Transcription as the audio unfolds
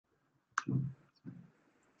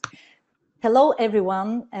Hello,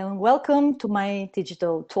 everyone, and welcome to my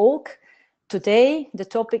digital talk. Today, the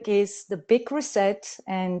topic is the Big Reset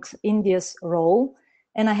and India's role.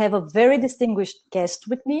 And I have a very distinguished guest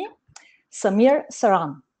with me, Samir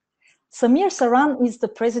Saran. Samir Saran is the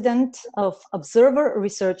president of Observer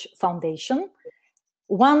Research Foundation,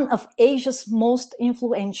 one of Asia's most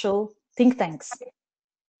influential think tanks.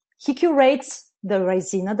 He curates the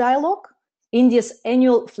Raisina Dialogue, India's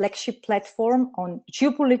annual flagship platform on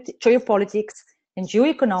geopolitics and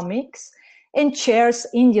geoeconomics, and chairs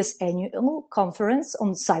India's annual conference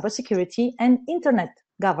on cybersecurity and internet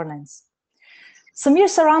governance. Samir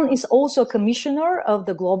Saran is also a commissioner of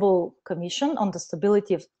the Global Commission on the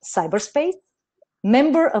Stability of Cyberspace,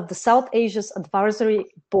 member of the South Asia's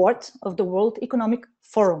Advisory Board of the World Economic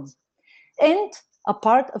Forum, and a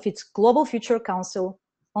part of its Global Future Council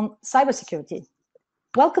on cybersecurity.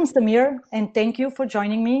 Welcome, Samir, and thank you for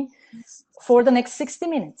joining me for the next 60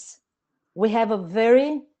 minutes. We have a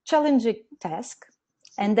very challenging task,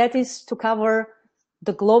 and that is to cover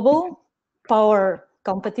the global power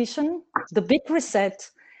competition, the big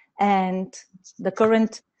reset, and the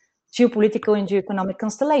current geopolitical and geoeconomic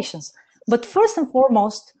constellations. But first and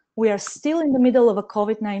foremost, we are still in the middle of a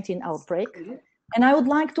COVID-19 outbreak, and I would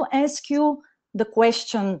like to ask you the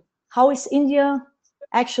question, how is India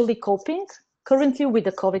actually coping currently with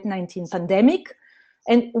the COVID-19 pandemic?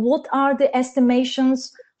 And what are the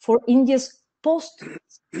estimations for India's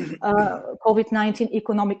post-COVID-19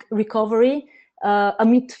 economic recovery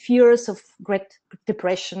amid fears of Great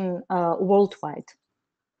Depression worldwide?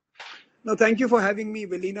 No, thank you for having me,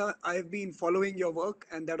 Velina. I've been following your work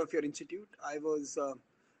and that of your institute. I was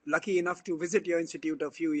lucky enough to visit your institute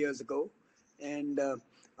a few years ago, and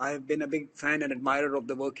I've been a big fan and admirer of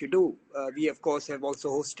the work you do. We, of course, have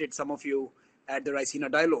also hosted some of you at the Raisina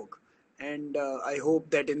Dialogue. And I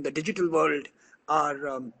hope that in the digital world,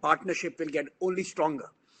 our partnership will get only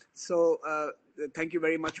stronger. So thank you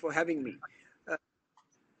very much for having me.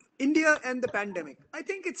 India and the pandemic. I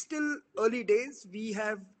think it's still early days. We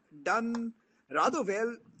have done rather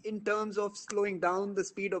well in terms of slowing down the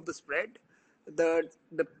speed of the spread. The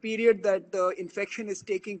period that the infection is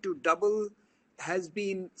taking to double has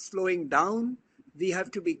been slowing down. We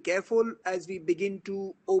have to be careful as we begin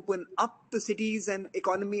to open up the cities and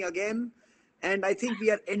economy again. And I think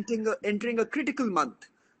we are entering a critical month.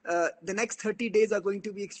 The next 30 days are going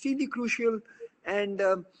to be extremely crucial and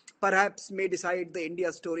perhaps may decide the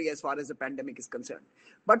India story as far as the pandemic is concerned.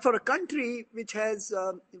 But for a country which has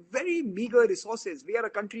very meager resources, we are a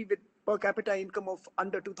country with per capita income of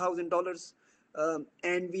under $2,000,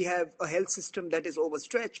 and we have a health system that is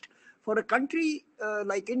overstretched. For a country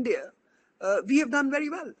like India, we have done very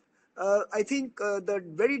well. I think the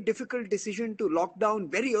very difficult decision to lock down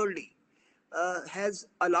very early has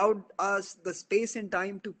allowed us the space and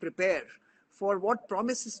time to prepare for what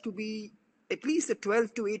promises to be at least a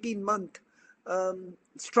 12 to 18 month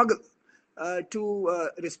struggle to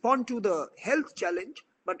respond to the health challenge,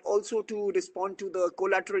 but also to respond to the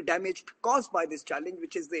collateral damage caused by this challenge,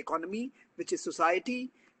 which is the economy, which is society,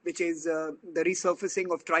 which is the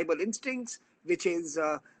resurfacing of tribal instincts, which is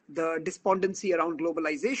the despondency around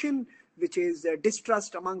globalization, which is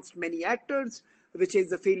distrust amongst many actors, which is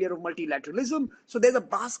the failure of multilateralism. So there's a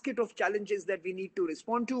basket of challenges that we need to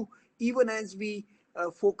respond to, even as we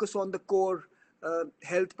focus on the core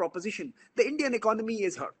health proposition. The Indian economy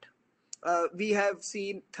is hurt. We have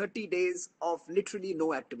seen 30 days of literally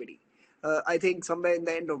no activity. I think somewhere in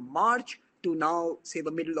the end of March to now, say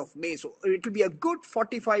the middle of May. So it will be a good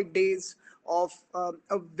 45 days of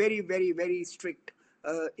a very, very, very strict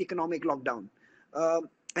economic lockdown.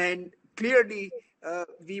 And clearly,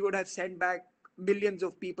 we would have sent back millions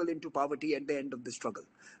of people into poverty at the end of the struggle.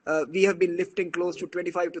 We have been lifting close to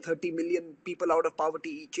 25 to 30 million people out of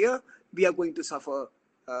poverty each year. We are going to suffer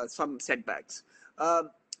some setbacks.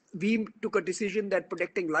 We took a decision that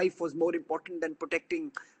protecting life was more important than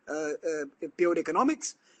protecting pure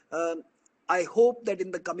economics. I hope that in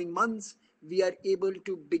the coming months, we are able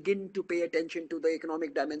to begin to pay attention to the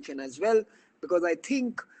economic dimension as well, because I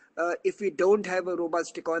think if we don't have a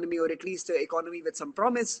robust economy, or at least an economy with some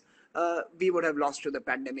promise, we would have lost to the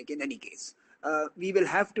pandemic in any case. We will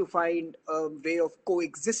have to find a way of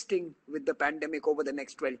coexisting with the pandemic over the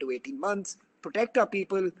next 12 to 18 months, protect our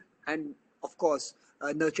people, and of course,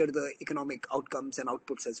 nurture the economic outcomes and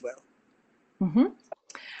outputs as well. Mm-hmm.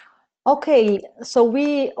 Okay, so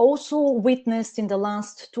we also witnessed in the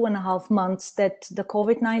last 2.5 months that the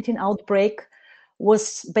COVID-19 outbreak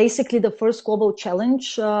was basically the first global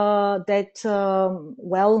challenge that,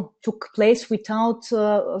 took place without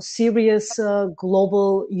serious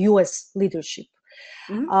global US leadership.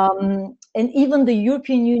 And even the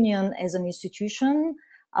European Union as an institution,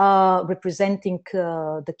 representing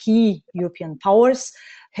the key European powers,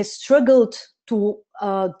 has struggled to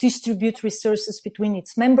distribute resources between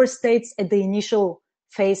its member states at the initial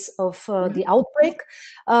phase of the outbreak.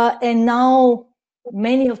 And now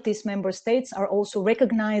many of these member states are also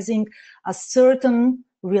recognizing a certain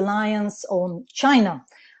reliance on China,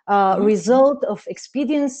 result of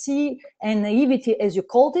expediency and naivety, as you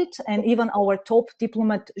called it. And even our top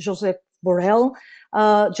diplomat, Josep Borrell,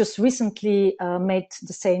 just recently made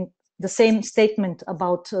the same statement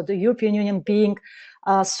about the European Union being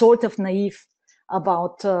sort of naive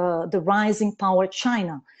about the rising power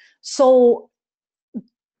China. So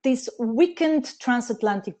this weakened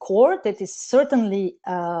transatlantic core that is certainly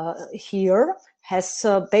here has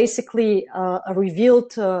basically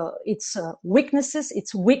revealed its weaknesses,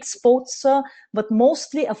 its weak spots, but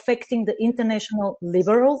mostly affecting the international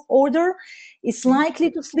liberal order, is likely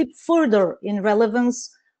to slip further in relevance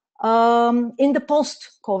in the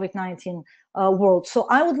post-COVID-19 world. So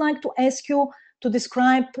I would like to ask you to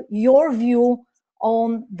describe your view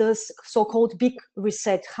on this so-called big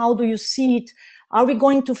reset. How do you see it? Are we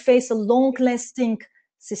going to face a long-lasting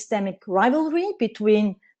systemic rivalry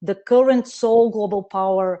between the current sole global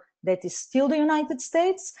power that is still the United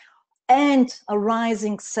States and a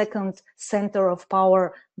rising second center of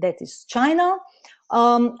power that is China?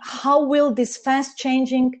 How will this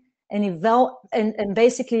fast-changing and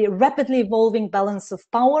basically rapidly evolving balance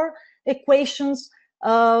of power equations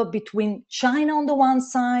between China on the one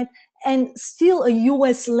side and still a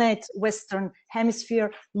US-led Western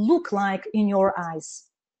Hemisphere look like in your eyes?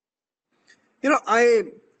 I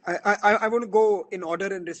want to go in order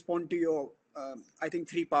and respond to your, I think,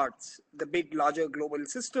 three parts. The big, larger global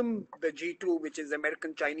system, the G2, which is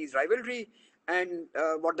American-Chinese rivalry, and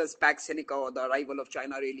what does Pax Seneca, or the arrival of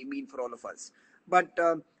China, really mean for all of us. But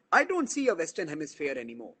I don't see a Western Hemisphere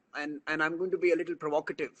anymore. And I'm going to be a little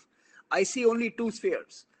provocative. I see only two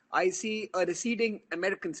spheres. I see a receding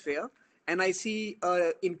American sphere, and I see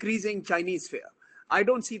an increasing Chinese sphere. I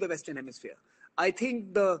don't see the Western Hemisphere. I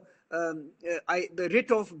think the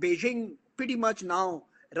writ of Beijing pretty much now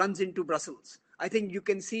runs into Brussels. I think you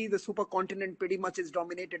can see the supercontinent pretty much is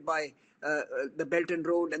dominated by the Belt and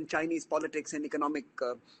Road and Chinese politics and economic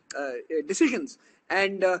decisions.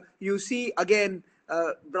 And you see, again,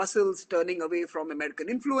 Brussels turning away from American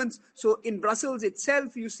influence. So in Brussels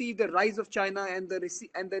itself, you see the rise of China and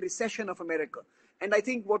the recession of America. And I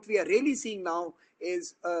think what we are really seeing now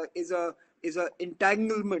is a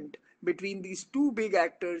entanglement between these two big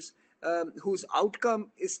actors whose outcome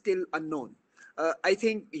is still unknown. I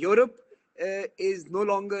think Europe is no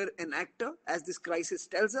longer an actor, as this crisis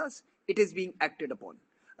tells us. It is being acted upon.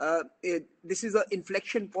 This is an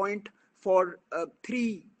inflection point for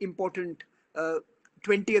three important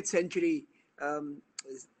 20th century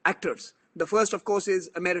actors. The first, of course, is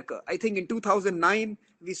America. I think in 2009,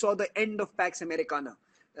 we saw the end of Pax Americana.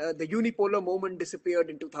 The unipolar moment disappeared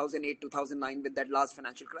in 2008, 2009 with that last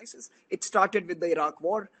financial crisis. It started with the Iraq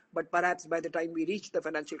war, but perhaps by the time we reached the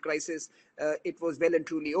financial crisis, it was well and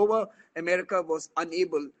truly over. America was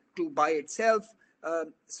unable to by itself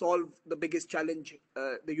solve the biggest challenge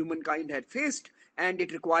the humankind had faced, and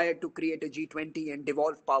it required to create a G20 and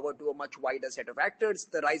devolve power to a much wider set of actors.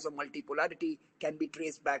 The rise of multipolarity can be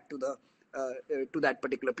traced back to that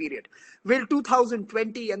particular period. Will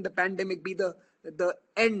 2020 and the pandemic be the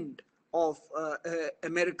end of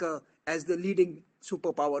America as the leading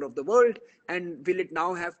superpower of the world, and will it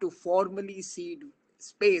now have to formally cede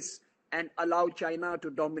space and allow China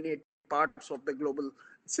to dominate parts of the global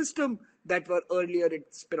system that were earlier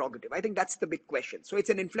its prerogative? I think that's the big question. So it's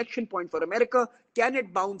an inflection point for America. Can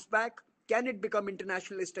it bounce back? Can it become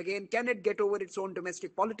internationalist again? Can it get over its own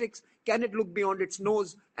domestic politics? Can it look beyond its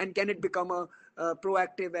nose? And can it become a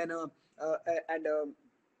proactive and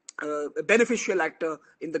a beneficial actor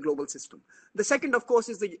in the global system? The second, of course,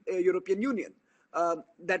 is the European Union.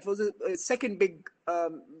 That was a second big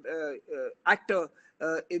actor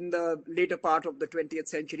in the later part of the 20th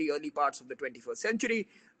century, early parts of the 21st century.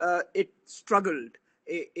 It struggled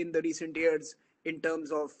in the recent years in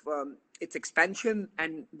terms of its expansion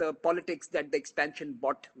and the politics that the expansion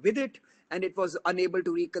brought with it. And it was unable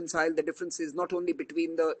to reconcile the differences not only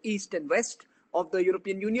between the East and West of the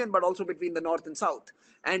European Union, but also between the North and South.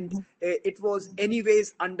 And it was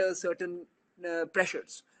anyways under certain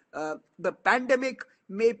pressures. The pandemic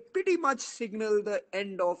may pretty much signal the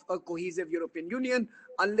end of a cohesive European Union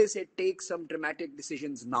unless it takes some dramatic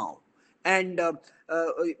decisions now. And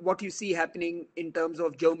what you see happening in terms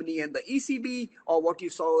of Germany and the ECB, or what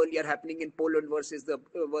you saw earlier happening in Poland versus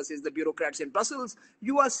the bureaucrats in Brussels,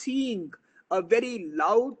 you are seeing a very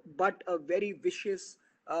loud but a very vicious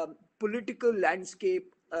political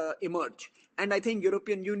landscape emerge. And I think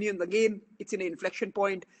European Union, again, it's in an inflection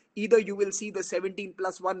point. Either you will see the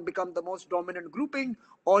 17+1 become the most dominant grouping,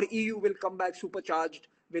 or EU will come back supercharged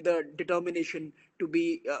with a determination to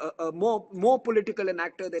be a more political an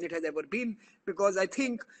actor than it has ever been. Because I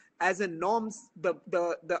think as a norms,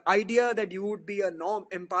 the idea that you would be a norm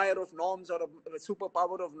empire of norms or a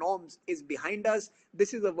superpower of norms is behind us.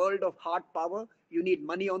 This is a world of hard power. You need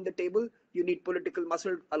money on the table, you need political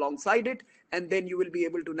muscle alongside it, and then you will be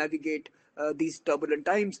able to navigate these turbulent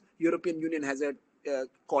times. European Union has a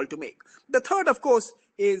call to make. The third, of course,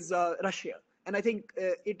 is Russia. And I think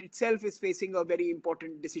it itself is facing a very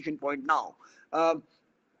important decision point now. Um,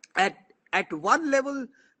 at one level,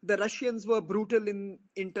 the Russians were brutal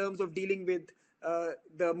in terms of dealing with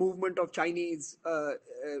the movement of Chinese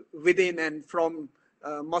within and from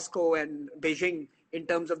Moscow and Beijing. In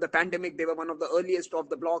terms of the pandemic, they were one of the earliest of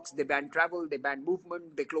the blocks. They banned travel, they banned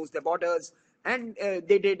movement, they closed their borders, and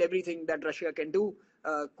they did everything that Russia can do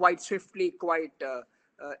quite swiftly, quite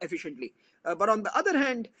efficiently. But on the other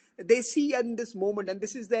hand, they see in this moment, and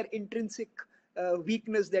this is their intrinsic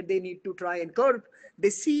weakness that they need to try and curb, they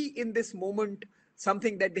see in this moment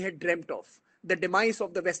something that they had dreamt of: the demise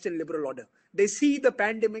of the Western liberal order. They see the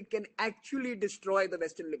pandemic can actually destroy the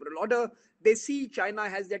Western liberal order. They see China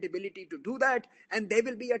has that ability to do that, and there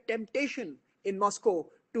will be a temptation in Moscow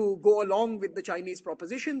to go along with the Chinese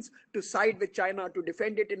propositions, to side with China, to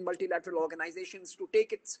defend it in multilateral organizations, to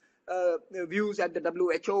take its views at the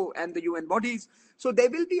WHO and the UN bodies. So there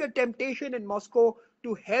will be a temptation in Moscow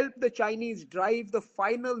to help the Chinese drive the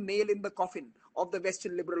final nail in the coffin of the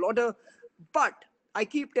Western liberal order. But I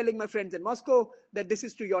keep telling my friends in Moscow that this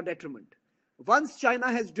is to your detriment. Once China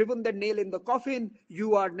has driven the nail in the coffin,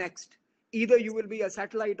 you are next. Either you will be a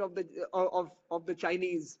satellite of the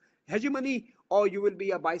Chinese hegemony, or you will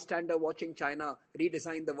be a bystander watching China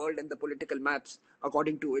redesign the world and the political maps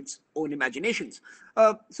according to its own imaginations.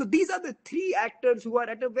 So these are the three actors who are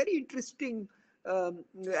at a very interesting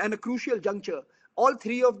and a crucial juncture. All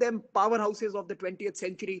three of them powerhouses of the 20th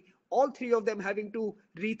century, all three of them having to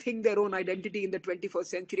rethink their own identity in the 21st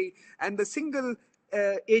century. And the single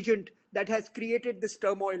agent that has created this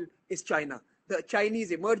turmoil is China. The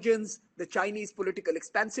Chinese emergence, the Chinese political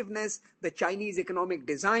expansiveness, the Chinese economic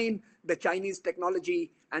design, the Chinese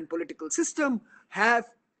technology and political system have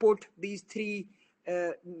put these three,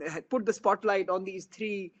 put the spotlight on these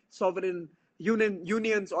three sovereign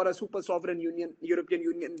unions, or a super sovereign union, European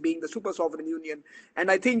Union being the super sovereign union. And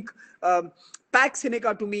I think Pax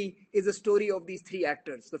Seneca to me is a story of these three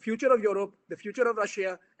actors: the future of Europe, the future of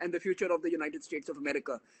Russia, and the future of the United States of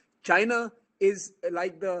America. China is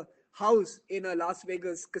like the house in a Las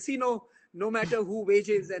Vegas casino. No matter who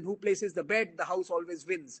wages and who places the bet, the house always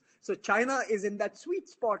wins. So China is in that sweet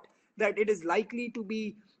spot that it is likely to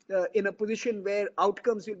be in a position where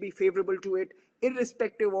outcomes will be favorable to it,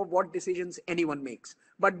 irrespective of what decisions anyone makes.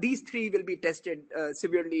 But these three will be tested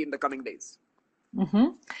severely in the coming days.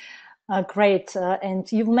 Mm-hmm. Great. And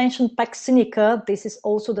you've mentioned Pax Seneca. This is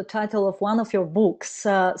also the title of one of your books.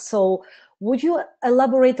 So would you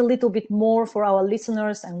elaborate a little bit more for our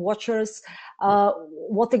listeners and watchers?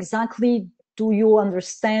 What exactly do you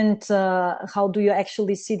understand? How do you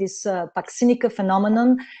actually see this Pax Seneca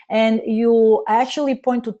phenomenon? And you actually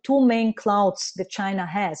point to two main clouds that China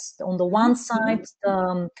has. On the one side,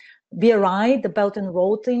 BRI, the Belt and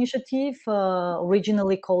Road Initiative,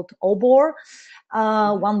 originally called OBOR,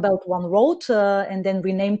 One Belt, One Road, and then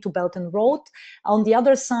renamed to Belt and Road. On the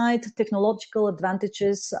other side, technological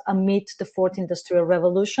advantages amid the Fourth Industrial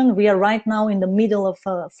Revolution. We are right now in the middle of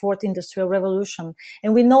a Fourth Industrial Revolution.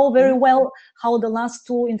 And we know very well how the last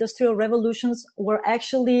two industrial revolutions were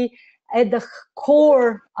actually at the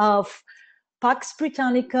core of Pax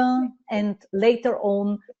Britannica and later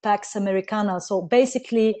on Pax Americana. So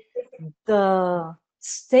basically the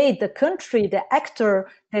state, the country, the actor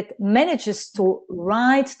that manages to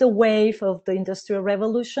ride the wave of the Industrial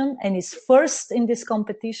Revolution and is first in this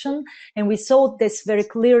competition. And we saw this very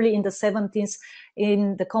clearly in the 70s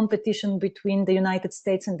in the competition between the United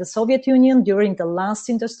States and the Soviet Union during the last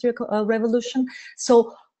Industrial Revolution.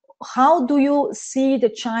 So how do you see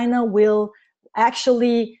that China will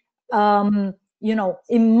actually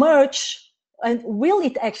emerge, and will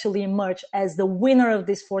it actually emerge as the winner of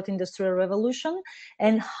this Fourth Industrial Revolution?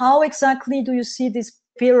 And how exactly do you see this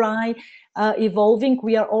BRI evolving?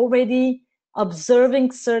 We are already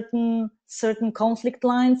observing certain conflict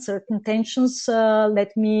lines, certain tensions.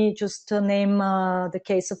 Let me just name the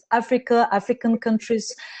case of African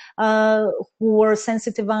countries who were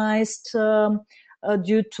sensitized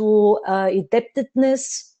due to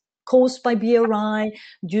indebtedness caused by BRI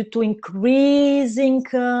due to increasing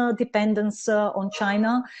dependence on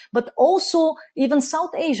China, but also even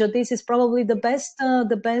South Asia. This is probably the best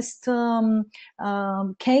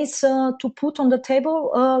case to put on the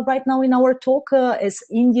table right now in our talk, as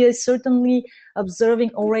India is certainly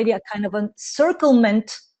observing already a kind of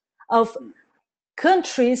encirclement of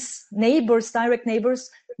countries, neighbors, direct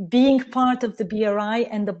neighbors, being part of the BRI.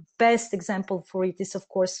 And the best example for it is, of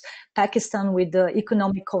course, Pakistan with the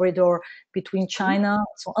economic corridor between China,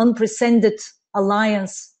 so unprecedented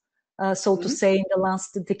alliance, so to say, in the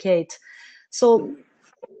last decade. So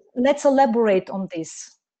let's elaborate on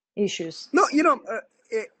these issues. No,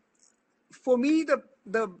 for me,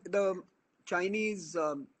 the Chinese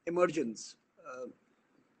emergence,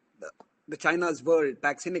 the China's world,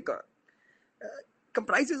 Pax Sinica,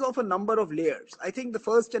 comprises of a number of layers. I think the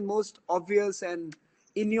first and most obvious and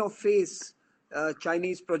in-your-face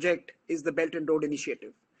Chinese project is the Belt and Road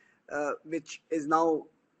Initiative, which is now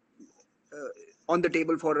on the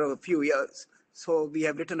table for a few years. So we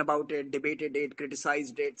have written about it, debated it,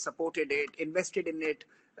 criticized it, supported it, invested in it,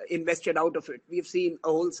 invested out of it. We've seen a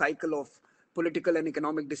whole cycle of political and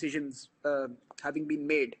economic decisions having been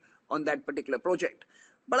made on that particular project.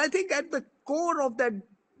 But I think at the core of that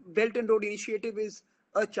Belt and Road Initiative is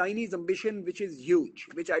a Chinese ambition which is huge,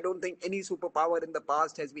 which I don't think any superpower in the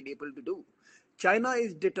past has been able to do. China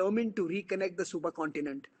is determined to reconnect the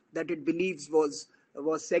supercontinent that it believes was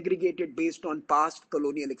segregated based on past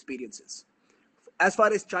colonial experiences. As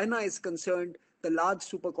far as China is concerned, the large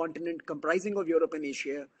supercontinent comprising of Europe and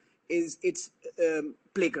Asia is its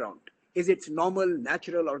playground, is its normal,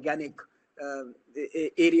 natural, organic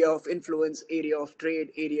area of influence, area of trade,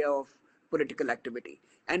 area of political activity.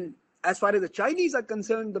 And as far as the Chinese are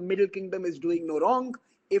concerned, the Middle Kingdom is doing no wrong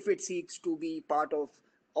if it seeks to be part of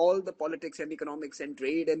all the politics and economics and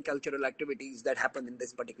trade and cultural activities that happen in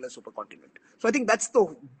this particular supercontinent. So I think that's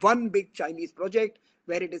the one big Chinese project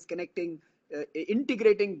where it is connecting,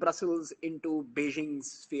 integrating Brussels into Beijing's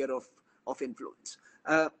sphere of influence.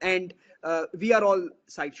 And we are all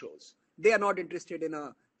sideshows. They are not interested in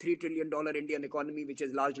a $3 trillion Indian economy, which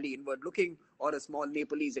is largely inward looking, or a small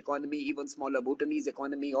Nepalese economy, even smaller Bhutanese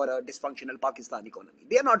economy, or a dysfunctional Pakistan economy.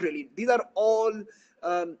 They are not really. These are all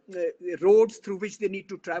roads through which they need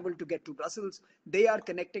to travel to get to Brussels. They are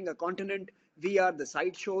connecting a continent. We are the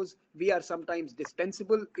sideshows. We are sometimes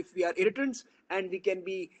dispensable if we are irritants, and we can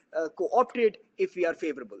be co-opted if we are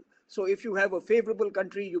favorable. So if you have a favorable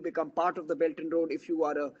country, you become part of the Belt and Road. If you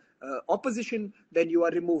are a opposition, then you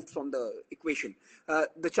are removed from the equation.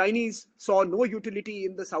 The Chinese saw no utility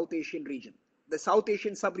in the South Asian region. The South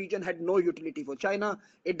Asian sub-region had no utility for China.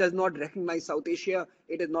 It does not recognize South Asia.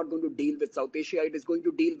 It is not going to deal with South Asia. It is going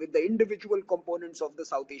to deal with the individual components of the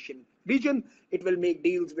South Asian region. It will make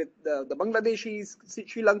deals with the Bangladeshis,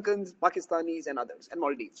 Sri Lankans, Pakistanis, and others, and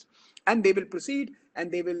Maldives. And they will proceed,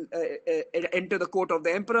 and they will enter the court of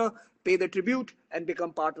the emperor, pay the tribute, and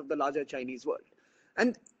become part of the larger Chinese world.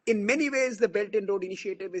 And in many ways, the Belt and Road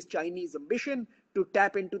Initiative is Chinese ambition to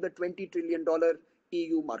tap into the $20 trillion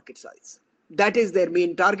EU market size. That is their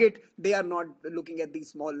main target. They are not looking at these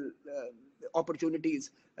small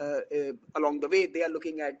opportunities along the way. They are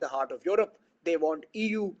looking at the heart of Europe. They want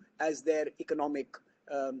EU as their economic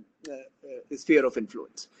sphere of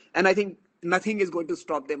influence. And I think nothing is going to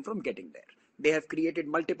stop them from getting there. They have created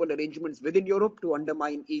multiple arrangements within Europe to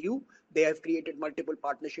undermine EU. They have created multiple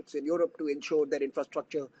partnerships in Europe to ensure that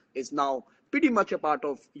infrastructure is now pretty much a part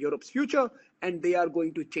of Europe's future. And they are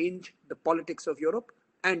going to change the politics of Europe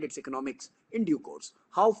and its economics in due course.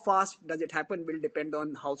 How fast does it happen will depend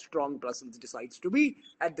on how strong Brussels decides to be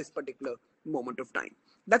at this particular moment of time.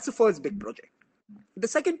 That's the first big project. The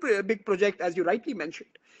second big project, as you rightly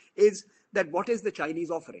mentioned, is that what is the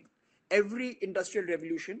Chinese offering? Every industrial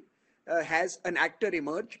revolution has an actor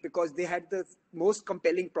emerge because they had the most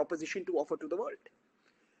compelling proposition to offer to the world.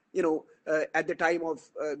 At the time of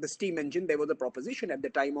the steam engine, there was a proposition. At the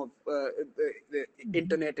time of the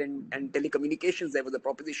internet and telecommunications, there was a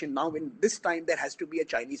proposition. Now, in this time, there has to be a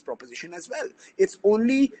Chinese proposition as well. It's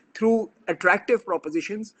only through attractive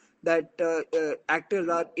propositions that actors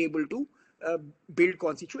are able to build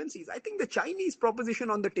constituencies. I think the Chinese proposition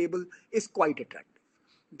on the table is quite attractive.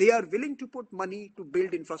 They are willing to put money to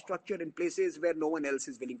build infrastructure in places where no one else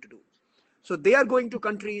is willing to do. So they are going to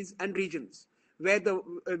countries and regions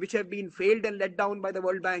which have been failed and let down by the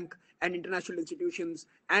World Bank and international institutions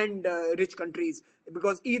and rich countries,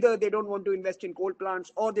 because either they don't want to invest in coal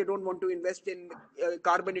plants, or they don't want to invest in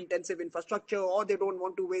carbon intensive infrastructure, or they don't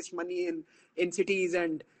want to waste money in cities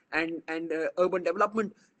and urban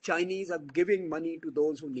development. Chinese are giving money to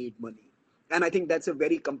those who need money. And I think that's a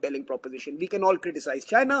very compelling proposition. We can all criticize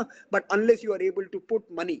China, but unless you are able to put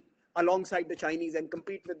money alongside the Chinese and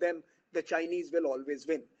compete with them, the Chinese will always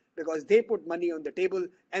win because they put money on the table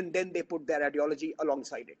and then they put their ideology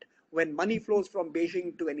alongside it. When money flows from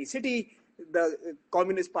Beijing to any city, the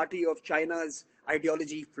Communist Party of China's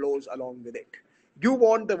ideology flows along with it. You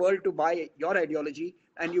want the world to buy your ideology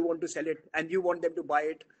and you want to sell it and you want them to buy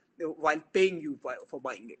it while paying you for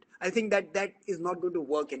buying it. I think that that is not going to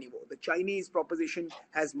work anymore. The Chinese proposition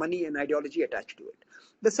has money and ideology attached to it.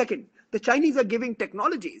 The second, the Chinese are giving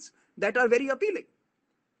technologies that are very appealing.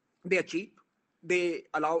 They are cheap. They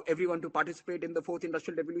allow everyone to participate in the fourth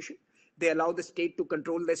industrial revolution. They allow the state to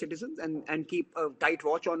control their citizens and keep a tight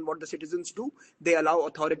watch on what the citizens do. They allow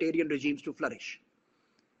authoritarian regimes to flourish.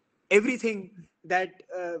 Everything that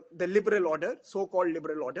the liberal order, so-called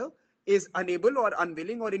liberal order, is unable or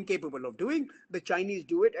unwilling or incapable of doing, the Chinese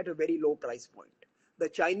do it at a very low price point. The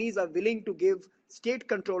Chinese are willing to give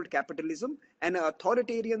state-controlled capitalism and an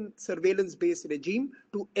authoritarian surveillance-based regime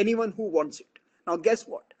to anyone who wants it. Now, guess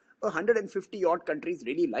what? 150 odd countries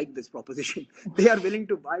really like this proposition. They are willing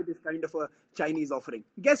to buy this kind of a Chinese offering.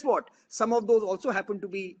 Guess what? Some of those also happen to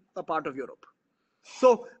be a part of Europe.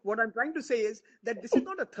 So what I'm trying to say is that this is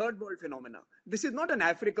not a third world phenomena. This is not an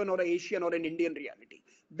African or an Asian or an Indian reality.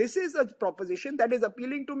 This is a proposition that is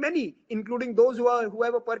appealing to many, including those who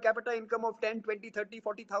have a per capita income of 10, 20, 30,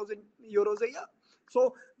 40,000 euros a year.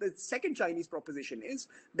 So the second Chinese proposition is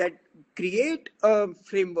that create a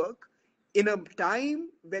framework in a time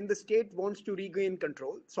when the state wants to regain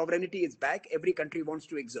control. Sovereignty is back. Every country wants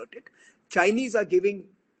to exert it. Chinese are giving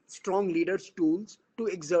strong leaders tools to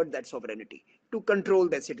exert that sovereignty, to control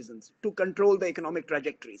their citizens, to control the economic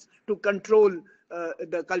trajectories, to control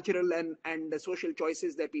the cultural and the social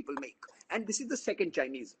choices that people make. And this is the second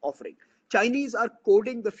Chinese offering. Chinese are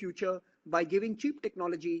coding the future by giving cheap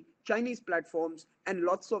technology, Chinese platforms, and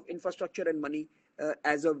lots of infrastructure and money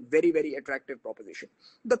as a very, very attractive proposition.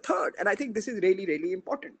 The third, and I think this is really, really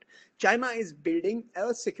important, China is building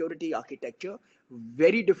a security architecture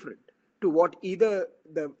very different to what either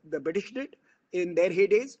the British did in their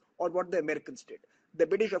heydays or what the Americans did. The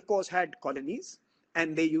British, of course, had colonies,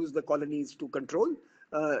 and they used the colonies to control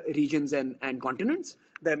regions and continents.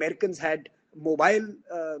 The Americans had mobile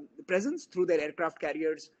presence through their aircraft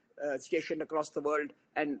carriers stationed across the world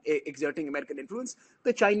and exerting American influence.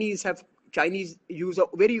 The Chinese use a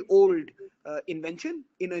very old invention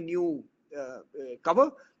in a new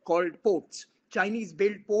cover called ports. Chinese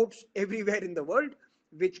build ports everywhere in the world,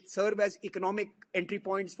 which serve as economic entry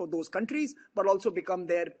points for those countries, but also become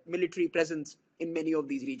their military presence in many of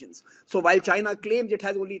these regions. So while China claims it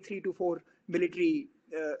has only 3 to 4 military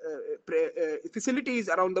facilities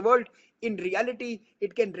around the world, in reality,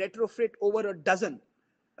 it can retrofit over a dozen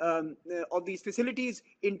of these facilities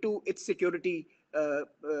into its security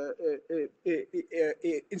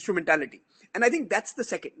instrumentality. And I think that's the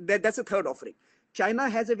second, that's the third offering. China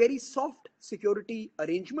has a very soft security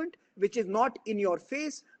arrangement, which is not in your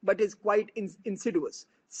face, but is quite insidious.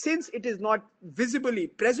 Since it is not visibly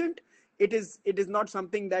present, it is not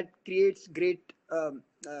something that creates great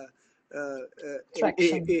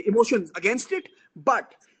emotions against it,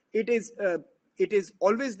 but it is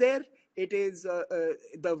always there. It is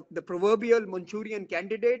the proverbial Manchurian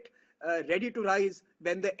candidate ready to rise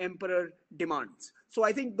when the emperor demands. So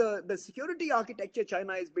I think the security architecture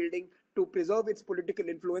China is building to preserve its political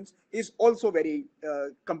influence is also very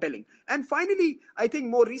compelling. And finally, I think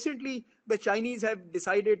more recently, the Chinese have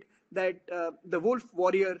decided that the wolf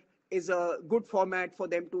warrior is a good format for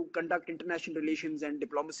them to conduct international relations and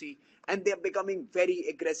diplomacy. And they are becoming very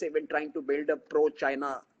aggressive in trying to build a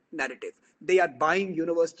pro-China narrative. They are buying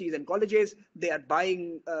universities and colleges. They are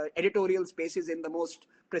buying editorial spaces in the most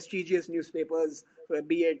prestigious newspapers,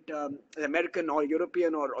 be it American or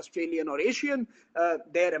European or Australian or Asian.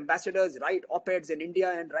 Their ambassadors write op-eds in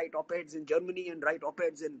India and write op-eds in Germany and write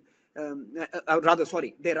op-eds in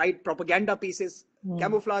they write propaganda pieces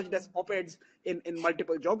camouflaged as op-eds in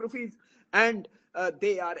multiple geographies, and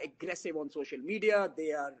they are aggressive on social media.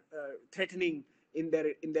 They are threatening in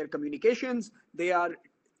their communications. They are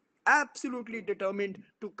absolutely determined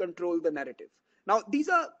to control the narrative. Now, these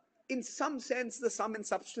are, in some sense, the sum and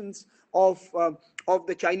substance of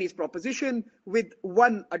the Chinese proposition, with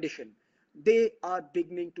one addition. They are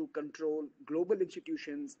beginning to control global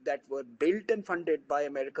institutions that were built and funded by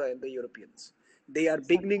America and the Europeans. They are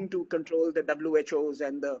beginning to control the WHOs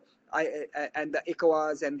and the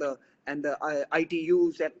ECOWAS and the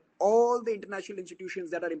ITUs and all the international institutions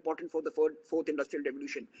that are important for the fourth industrial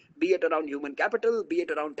revolution, be it around human capital, be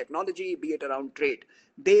it around technology, be it around trade.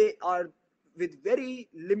 They are, with very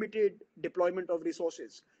limited deployment of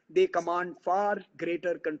resources, they command far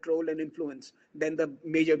greater control and influence than the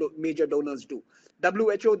major donors do.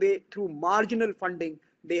 WHO, they through marginal funding,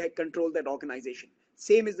 they control that organization.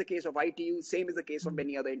 Same is the case of ITU, same is the case of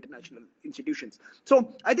many other international institutions.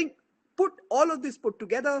 So I think put all of this put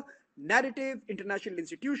together, narrative, international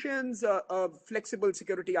institutions, a flexible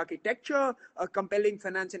security architecture, a compelling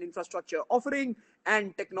finance and infrastructure offering,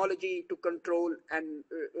 and technology to control and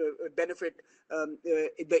benefit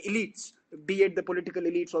the elites, be it the political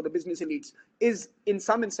elites or the business elites, is in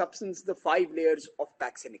sum and substance the 5 layers of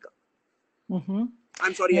Pax Sinica. Mm-hmm.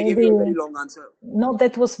 I'm sorry, I gave you a very long answer. No,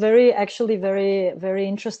 that was actually very, very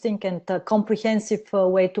interesting and comprehensive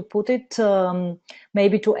way to put it.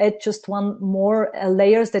 Maybe to add just one more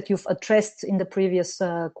layers that you've addressed in the previous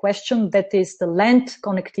question, that is the land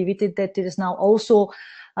connectivity, that is now also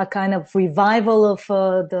a kind of revival of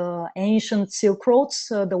the ancient Silk Roads,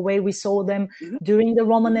 the way we saw them during the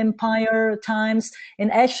Roman Empire times. And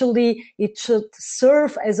actually, it should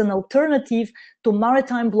serve as an alternative to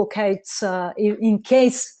maritime blockades in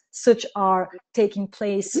case such are taking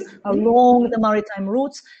place along the maritime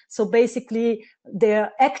routes. So basically,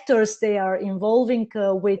 their actors they are involving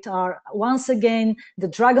with are once again the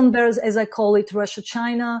dragon bears, as I call it, Russia,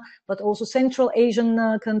 China, but also Central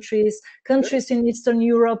Asian countries in Eastern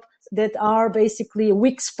Europe that are basically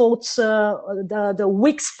weak spots, the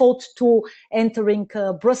weak spot to entering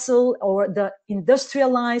Brussels or the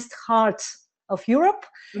industrialized heart of Europe.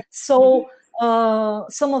 So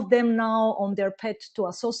some of them now on their path to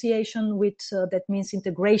association with, that means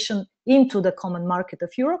integration into the common market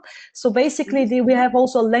of Europe. So basically we have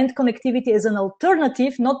also land connectivity as an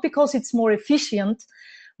alternative, not because it's more efficient,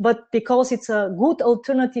 but because it's a good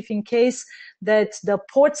alternative in case that the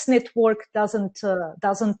ports network doesn't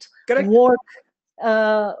work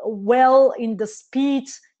well in the speed,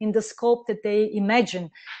 in the scope that they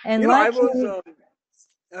imagine. And I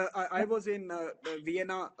was in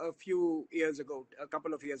Vienna a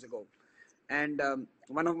couple of years ago, and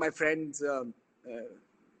one of my friends,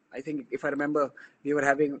 I think if I remember, we were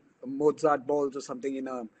having Mozart balls or something in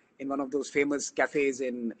one of those famous cafes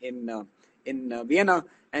in Vienna,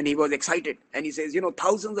 and he was excited, and he says,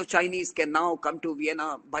 thousands of Chinese can now come to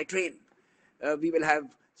Vienna by train. We will have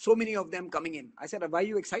so many of them coming in. I said, why are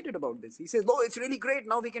you excited about this? He says, oh, it's really great.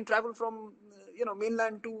 Now we can travel from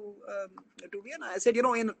mainland to Vienna. I said,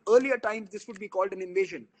 in earlier times, this would be called an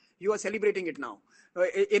invasion. You are celebrating it now.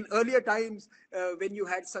 In earlier times, when you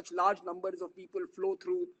had such large numbers of people flow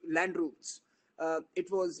through land routes, it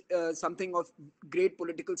was something of great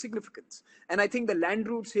political significance. And I think the land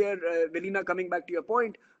routes here, Velina, coming back to your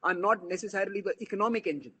point, are not necessarily the economic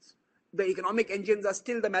engines. The economic engines are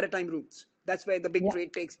still the maritime routes. That's where the big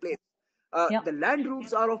trade takes place. The land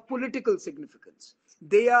routes are of political significance.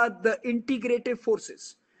 They are the integrative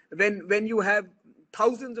forces. When you have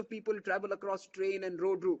thousands of people travel across train and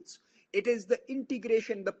road routes, it is the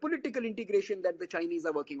integration, the political integration that the Chinese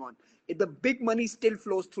are working on. The big money still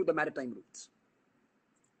flows through the maritime routes.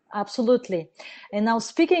 Absolutely. And now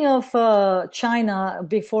speaking of China,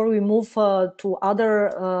 before we move to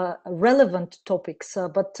other relevant topics,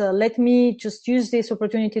 but let me just use this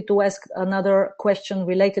opportunity to ask another question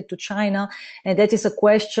related to China, and that is a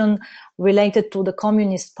question related to the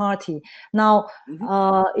Communist Party. Now,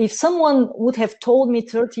 if someone would have told me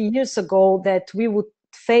 30 years ago that we would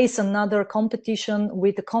face another competition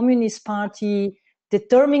with the Communist Party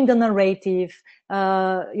determining the narrative,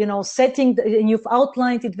 setting, and you've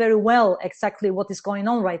outlined it very well, exactly what is going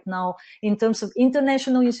on right now in terms of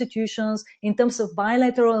international institutions, in terms of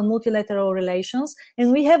bilateral and multilateral relations.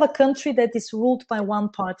 And we have a country that is ruled by one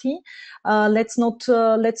party. Let's not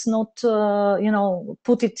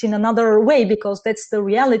put it in another way, because that's the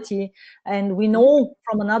reality. And we know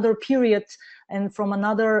from another period and from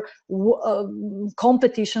another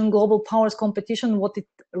competition, global powers competition, what it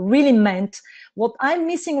really meant. What I'm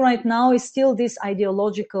missing right now is still this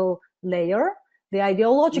ideological layer. The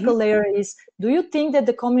ideological layer is, do you think that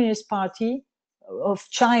the Communist Party of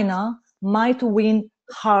China might win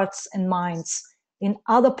hearts and minds in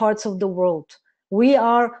other parts of the world? We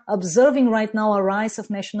are observing right now a rise of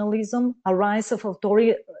nationalism, a rise of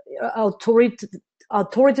authoritative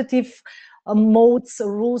modes,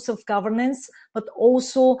 rules of governance, but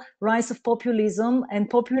also rise of populism. And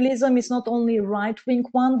populism is not only right-wing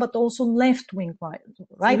one, but also left-wing one,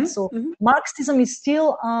 right? So Marxism is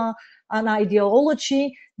still an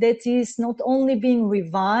ideology that is not only being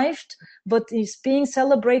revived, but is being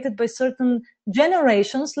celebrated by certain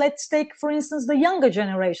generations. Let's take, for instance, the younger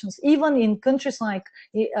generations, even in countries like,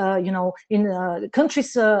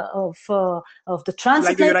 countries of the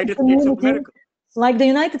transatlantic community, like the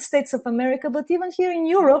United States of America, but even here in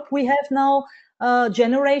Europe, we have now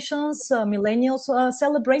generations, millennials,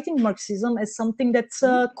 celebrating Marxism as something that's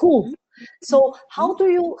cool. So how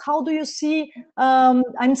do you see?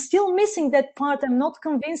 I'm still missing that part. I'm not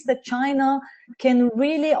convinced that China can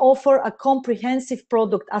really offer a comprehensive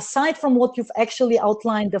product aside from what you've actually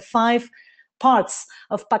outlined, the 5 parts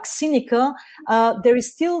of Pax Sinica. There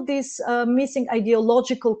is still this missing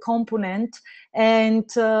ideological component. And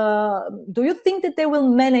do you think that they will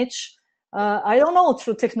manage, I don't know,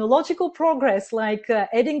 through technological progress, like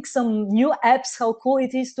adding some new apps, how cool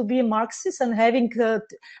it is to be a Marxist and having,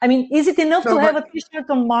 I mean, is it enough to have a t-shirt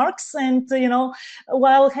on Marx and,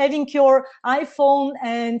 while having your iPhone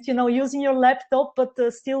and, using your laptop, but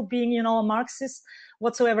still being, a Marxist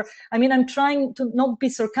whatsoever? I mean, I'm trying to not be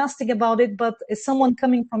sarcastic about it, but as someone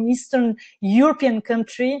coming from Eastern European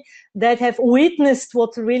country that have witnessed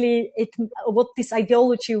what this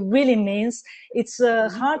ideology really means, it's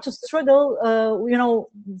hard to struggle,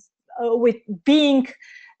 with being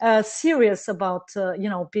serious about,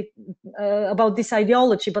 about this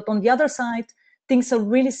ideology. But on the other side, things are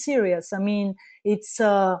really serious. I mean, it's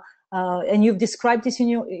and you've described this in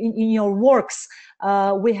your works.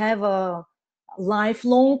 We have a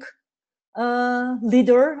lifelong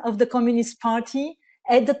leader of the Communist Party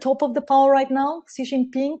at the top of the power right now, Xi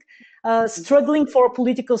Jinping, struggling for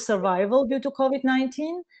political survival due to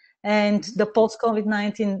COVID-19 and the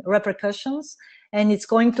post-COVID-19 repercussions. And it's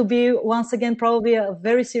going to be, once again, probably a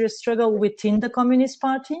very serious struggle within the Communist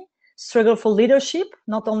Party, struggle for leadership,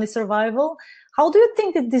 not only survival. How do you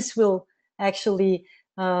think that this will actually,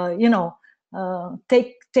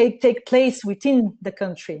 take place within the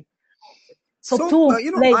country? So two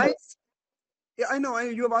labels. I know.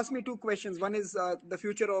 You have asked me 2 questions. One is the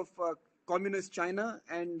future of communist China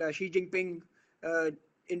and Xi Jinping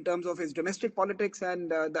in terms of his domestic politics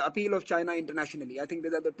and the appeal of China internationally. I think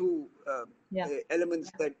these are the 2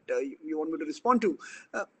 elements that you want me to respond to.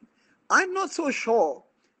 I'm not so sure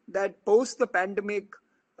that post the pandemic,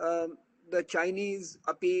 the Chinese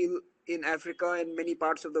appeal in Africa and many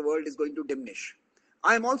parts of the world is going to diminish.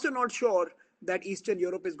 I'm also not sure that Eastern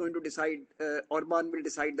Europe is going to decide, Orban will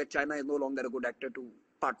decide that China is no longer a good actor to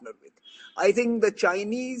partner with. I think the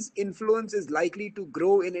Chinese influence is likely to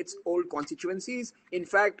grow in its old constituencies. In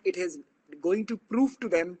fact, it is going to prove to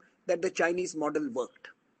them that the Chinese model worked,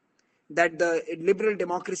 that the liberal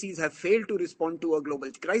democracies have failed to respond to a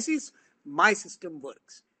global crisis. My system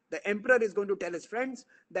works. The emperor is going to tell his friends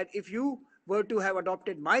that if you were to have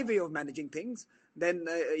adopted my way of managing things, then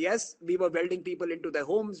yes, we were welding people into their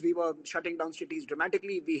homes, we were shutting down cities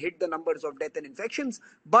dramatically, we hit the numbers of death and infections,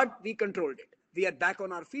 but we controlled it. We are back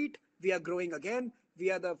on our feet, we are growing again,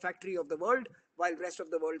 we are the factory of the world, while the rest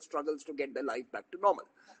of the world struggles to get their life back to normal.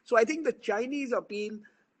 So I think the Chinese appeal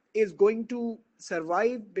is going to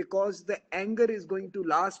survive because the anger is going to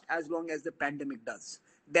last as long as the pandemic does.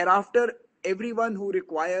 Thereafter, everyone who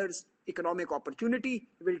requires economic opportunity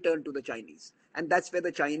will turn to the Chinese. And that's where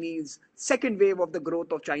the Chinese second wave of the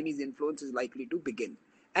growth of Chinese influence is likely to begin.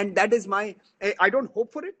 And that is I don't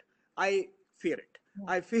hope for it, I fear it.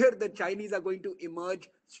 I fear that Chinese are going to emerge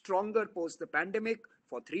stronger post the pandemic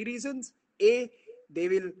for 3 reasons. A, they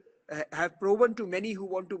will have proven to many who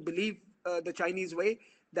want to believe the Chinese way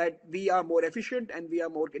that we are more efficient and we are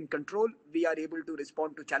more in control. We are able to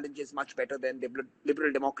respond to challenges much better than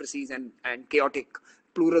liberal democracies and chaotic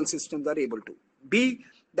plural systems are able to. B,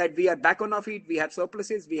 that we are back on our feet, we have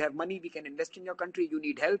surpluses, we have money, we can invest in your country, you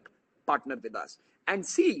need help, partner with us. And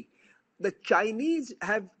C, the Chinese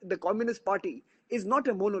the Communist Party is not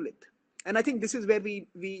a monolith. And I think this is where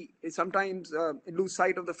we sometimes lose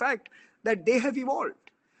sight of the fact that they have evolved.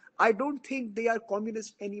 I don't think they are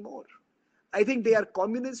communist anymore. I think they are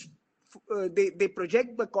communist. They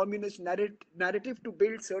project the communist narrative to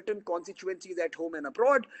build certain constituencies at home and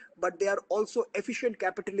abroad, but they are also efficient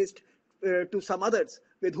capitalists to some others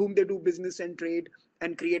with whom they do business and trade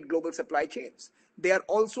and create global supply chains. They are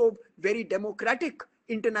also very democratic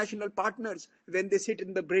international partners when they sit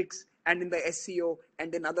in the BRICS and in the SCO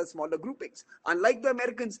and in other smaller groupings. Unlike the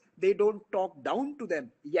Americans, they don't talk down to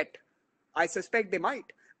them yet. I suspect they might,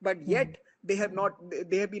 but yet they have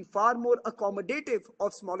been far more accommodative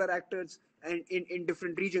of smaller actors in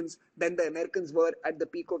different regions than the Americans were at the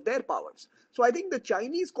peak of their powers. So I think the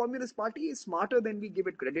Chinese Communist Party is smarter than we give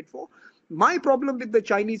it credit for. My problem with the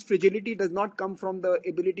Chinese fragility does not come from the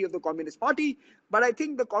ability of the Communist Party, but I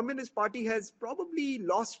think the Communist Party has probably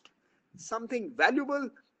lost something valuable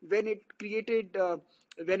when it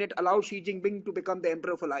allowed Xi Jinping to become the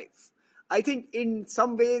emperor for life. I think in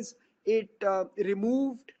some ways it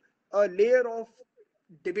removed a layer of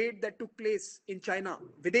debate that took place in China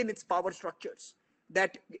within its power structures.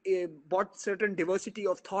 that brought certain diversity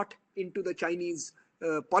of thought into the Chinese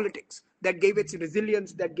politics, that gave it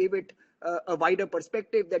resilience, that gave it a wider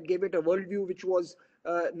perspective, that gave it a worldview which was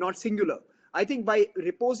not singular. I think by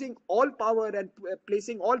reposing all power and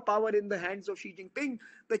placing all power in the hands of Xi Jinping,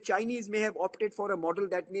 the Chinese may have opted for a model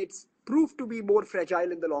that may prove to be more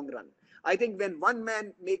fragile in the long run. I think when one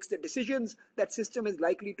man makes the decisions, that system is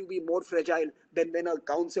likely to be more fragile than when a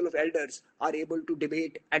council of elders are able to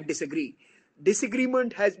debate and disagree.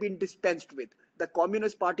 Disagreement has been dispensed with. The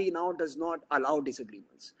Communist Party now does not allow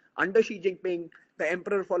disagreements. Under Xi Jinping, the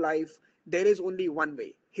emperor for life, there is only one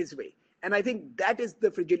way, his way. And I think that is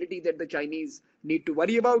the fragility that the Chinese need to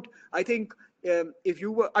worry about. I think if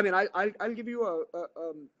you were, I mean, I'll give you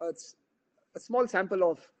a small sample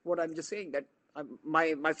of what I'm just saying. That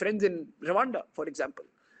my friends in Rwanda, for example,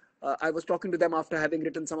 I was talking to them after having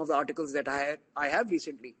written some of the articles that I have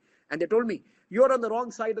recently, and they told me, "You're on the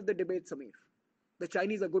wrong side of the debate, Samir. The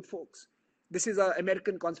Chinese are good folks. This is an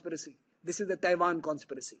American conspiracy. This is a Taiwan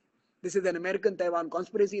conspiracy. This is an American-Taiwan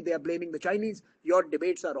conspiracy. They are blaming the Chinese. Your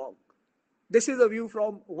debates are wrong." This is a view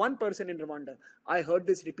from one person in Rwanda. I heard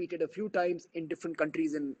this repeated a few times in different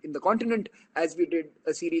countries in the continent as we did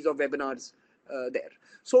a series of webinars there.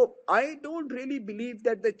 So I don't really believe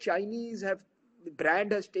that the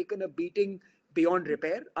brand has taken a beating beyond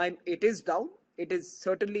repair. It is down. It is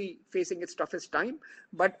certainly facing its toughest time,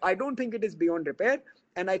 but I don't think it is beyond repair.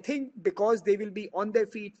 And I think because they will be on their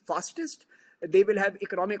feet fastest, they will have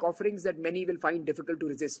economic offerings that many will find difficult to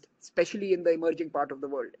resist, especially in the emerging part of the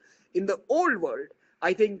world. In the old world,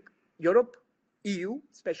 I think Europe, EU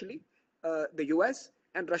especially, the US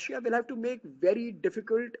and Russia will have to make very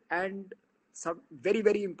difficult and some very,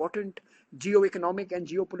 very important geo-economic and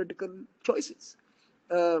geopolitical choices.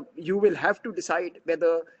 You will have to decide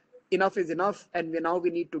whether enough is enough and now we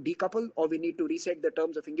need to decouple, or we need to reset the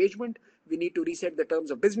terms of engagement, we need to reset the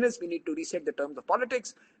terms of business, we need to reset the terms of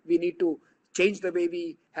politics, we need to change the way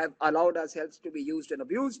we have allowed ourselves to be used and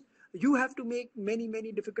abused. You have to make many,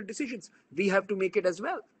 many difficult decisions. We have to make it as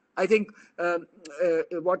well. I think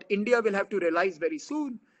what India will have to realize very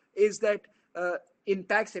soon is that in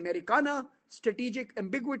Pax Americana, strategic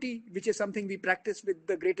ambiguity, which is something we practice with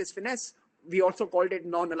the greatest finesse, we also called it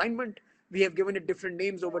non-alignment. We have given it different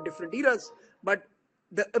names over different eras. But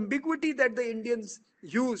the ambiguity that the Indians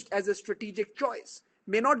used as a strategic choice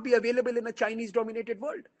may not be available in a Chinese-dominated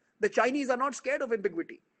world. The Chinese are not scared of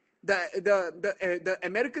ambiguity. The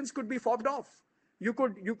Americans could be fobbed off. You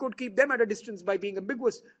could keep them at a distance by being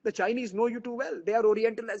ambiguous. The Chinese know you too well. They are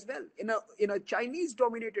Oriental as well. In a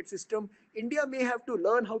Chinese-dominated system, India may have to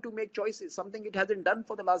learn how to make choices, something it hasn't done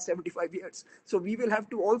for the last 75 years. So we will have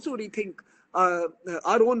to also rethink our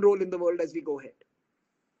own role in the world as we go ahead.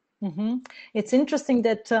 Mm-hmm. It's interesting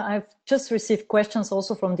that I've just received questions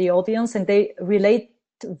also from the audience, and they relate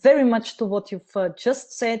very much to what you've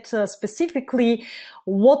just said. Specifically,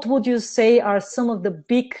 what would you say are some of the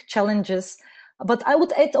big challenges? But I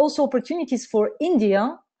would add also opportunities for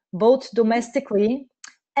India, both domestically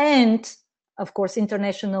and, of course,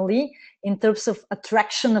 internationally, in terms of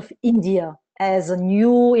attraction of India as a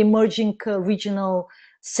new emerging regional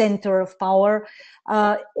center of power,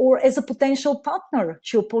 or as a potential partner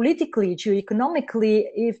geopolitically, geoeconomically,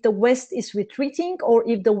 if the West is retreating or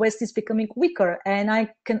if the West is becoming weaker. And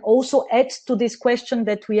I can also add to this question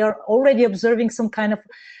that we are already observing some kind of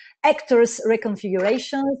actors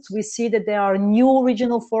reconfigurations. We see that there are new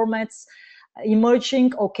regional formats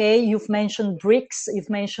emerging. Okay, you've mentioned BRICS,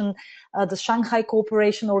 you've mentioned the Shanghai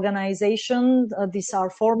Cooperation Organization. These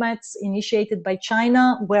are formats initiated by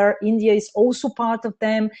China, where India is also part of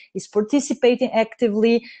them, is participating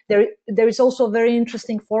actively. There is also a very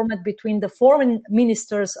interesting format between the foreign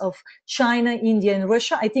ministers of China, India, and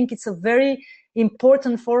Russia. I think it's a very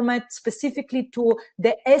important format specifically to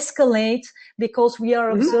de-escalate, because we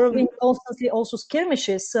are observing constantly also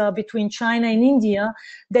skirmishes between China and India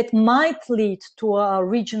that might lead to a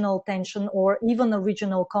regional tension or even a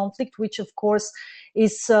regional conflict, which of course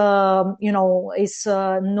is not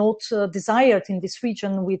desired in this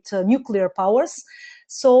region with nuclear powers.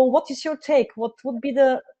 So what is your take? What would be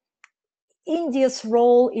the India's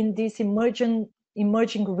role in this emerging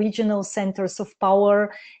regional centers of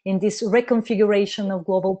power, in this reconfiguration of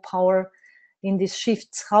global power, in these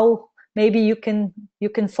shifts? How maybe you can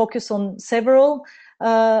focus on several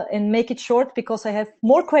and make it short, because I have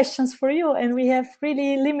more questions for you and we have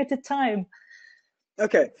really limited time.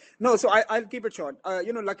 Okay, no, so I'll keep it short.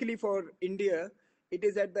 Luckily for India, it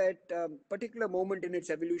is at that particular moment in its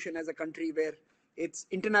evolution as a country where its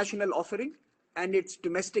international offering and its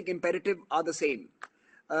domestic imperative are the same.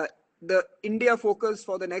 The India focus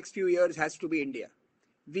for the next few years has to be India.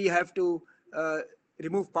 We have to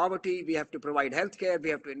remove poverty, we have to provide healthcare, we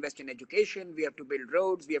have to invest in education, we have to build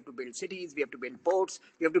roads, we have to build cities, we have to build ports,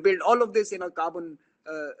 we have to build all of this in a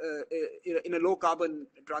low carbon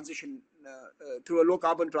transition, through a low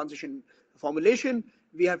carbon transition formulation.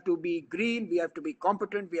 We have to be green, we have to be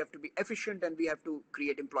competent, we have to be efficient, and we have to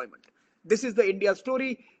create employment. This is the India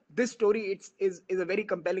story. This story is a very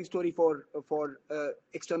compelling story for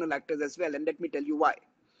external actors as well, and let me tell you why.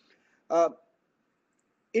 Uh,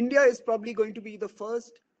 India is probably going to be the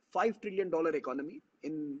first $5 trillion economy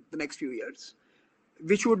in the next few years,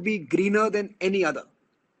 which would be greener than any other.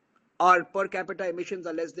 Our per capita emissions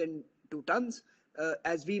are less than 2 tons.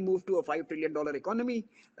 As we move to a $5 trillion economy,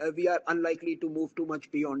 we are unlikely to move too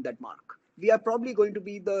much beyond that mark. We are probably going to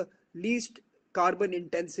be the least carbon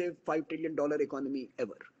intensive $5 trillion economy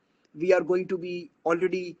ever. We are going to be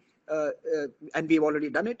already, and we've already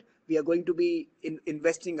done it. We are going to be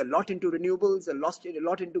investing a lot into renewables, a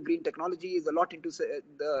lot into green technologies, a lot into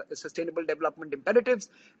the sustainable development imperatives,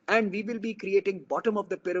 and we will be creating bottom of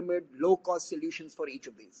the pyramid, low cost solutions for each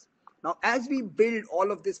of these. Now, as we build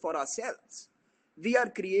all of this for ourselves, we are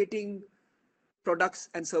creating products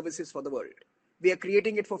and services for the world. We are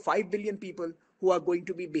creating it for 5 billion people who are going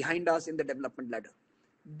to be behind us in the development ladder.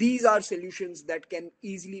 These are solutions that can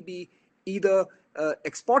easily be either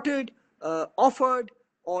exported, offered,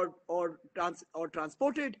 or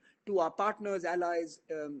transported to our partners, allies,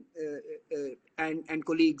 and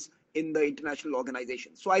colleagues in the international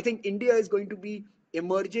organizations. So I think India is going to be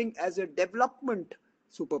emerging as a development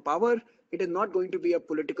superpower. It is not going to be a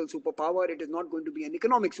political superpower. It is not going to be an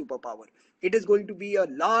economic superpower. It is going to be a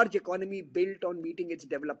large economy built on meeting its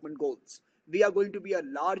development goals. We are going to be a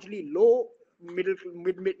largely low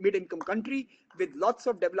mid-income country with lots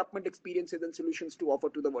of development experiences and solutions to offer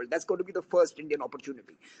to the world. That's going to be the first Indian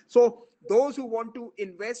opportunity. So those who want to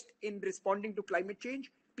invest in responding to climate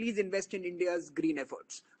change, please invest in India's green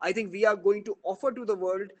efforts. I think we are going to offer to the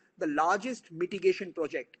world the largest mitigation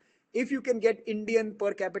project. If you can get Indian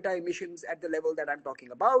per capita emissions at the level that I'm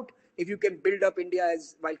talking about, if you can build up India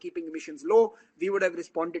while keeping emissions low, we would have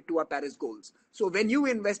responded to our Paris goals. So when you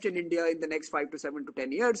invest in India in the next 5 to 7 to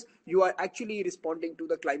 10 years, you are actually responding to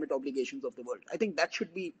the climate obligations of the world. I think that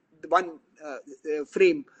should be the one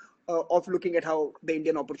frame of looking at how the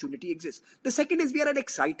Indian opportunity exists. The second is we are an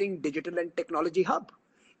exciting digital and technology hub.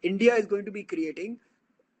 India is going to be creating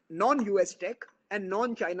non-US tech and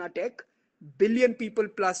non-China tech billion people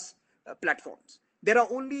plus platforms. There are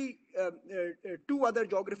only 2 other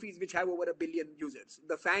geographies which have over 1 billion users: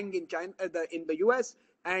 the FANG in China, in the US,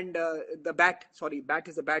 and the BAT. Sorry, BAT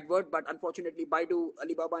is a bad word, but unfortunately, Baidu,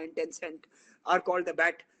 Alibaba, and Tencent are called the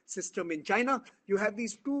BAT system in China. You have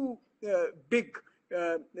these 2 big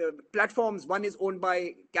platforms. One is owned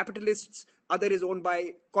by capitalists, other is owned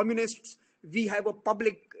by communists. We have a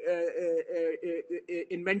public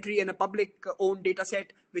inventory and a public owned data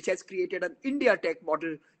set which has created an India tech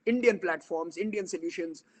model, Indian platforms, Indian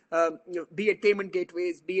solutions, be it payment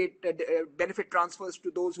gateways, be it benefit transfers to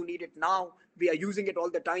those who need it now. We are using it all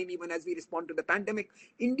the time, even as we respond to the pandemic.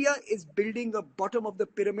 India is building a bottom of the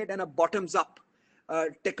pyramid and a bottoms up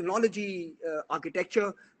technology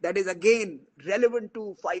architecture that is again relevant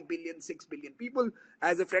to 5 billion, 6 billion people.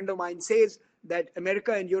 As a friend of mine says, that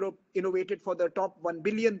America and Europe innovated for the top 1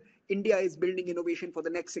 billion. India is building innovation for the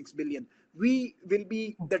next 6 billion. We will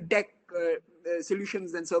be the tech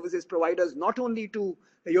solutions and services providers, not only to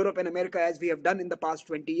Europe and America as we have done in the past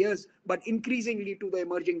 20 years, but increasingly to the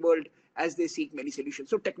emerging world as they seek many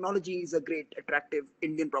solutions. So technology is a great, attractive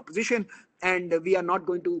Indian proposition. And we are not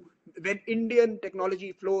going to, when Indian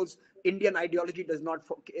technology flows, Indian ideology does not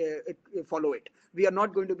follow it. We are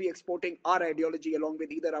not going to be exporting our ideology along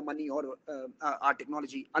with either our money or our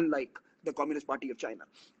technology, unlike the Communist Party of China.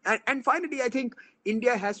 And finally, I think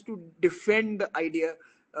India has to defend the idea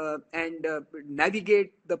and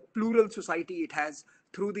navigate the plural society it has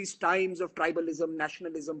through these times of tribalism,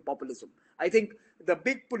 nationalism, populism. I think the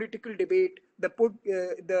big political debate,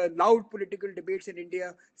 the loud political debates in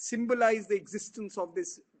India symbolize the existence of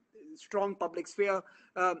this strong public sphere.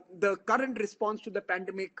 The current response to the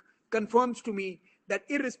pandemic confirms to me that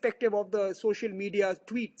irrespective of the social media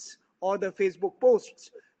tweets or the Facebook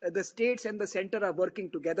posts, the states and the center are working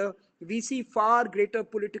together. We see far greater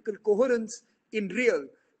political coherence in real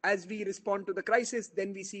as we respond to the crisis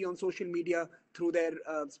than we see on social media through their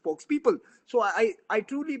spokespeople. So I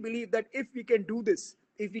truly believe that if we can do this,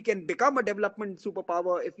 if we can become a development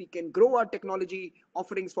superpower, if we can grow our technology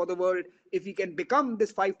offerings for the world, if we can become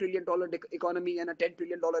this $5 trillion economy and a $10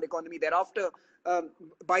 trillion economy thereafter,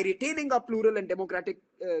 by retaining our plural and democratic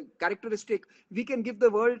characteristic, we can give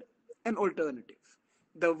the world an alternative.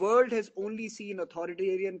 The world has only seen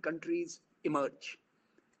authoritarian countries emerge.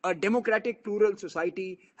 A democratic plural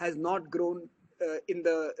society has not grown in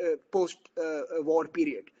the post-war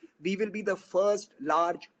period. We will be the first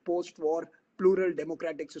large post-war plural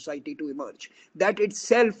democratic society to emerge. That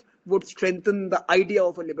itself would strengthen the idea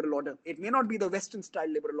of a liberal order. It may not be the Western style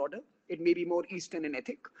liberal order, it may be more Eastern in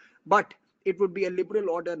ethic, but it would be a liberal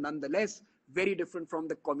order nonetheless, very different from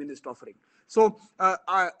the communist offering. So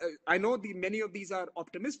I know many of these are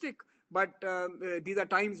optimistic, but these are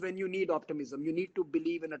times when you need optimism. You need to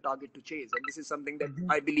believe in a target to chase, and this is something that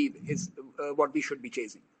I believe is what we should be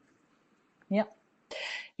chasing. Yeah,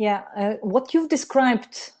 yeah. What you've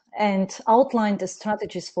described and outlined as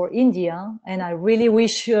strategies for India, and I really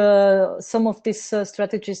wish some of these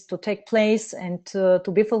strategies to take place and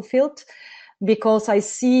to be fulfilled, because I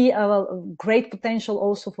see a great potential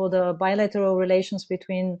also for the bilateral relations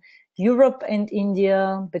between Europe and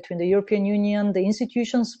India, between the European Union, the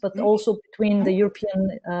institutions, but also between the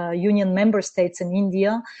European Union member states and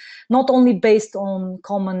India, not only based on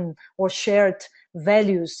common or shared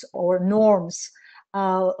values or norms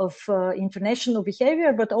of international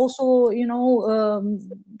behavior, but also,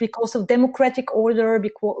 because of democratic order,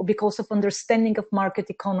 because of understanding of market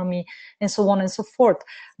economy, and so on and so forth.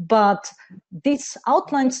 But these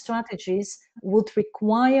outlined strategies would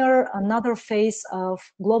require another phase of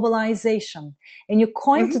globalization. And you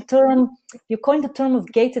coined the term of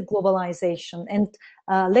gated globalization. And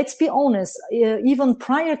let's be honest, even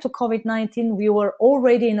prior to COVID-19, we were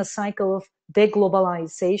already in a cycle of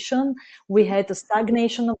deglobalization. We had a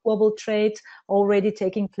stagnation of global trade already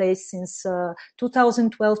taking place since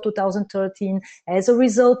 2012, 2013, as a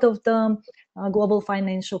result of the global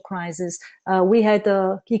financial crisis. We had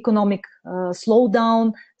economic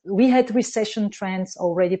slowdown. We had recession trends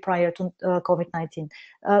already prior to COVID-19.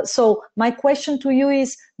 So my question to you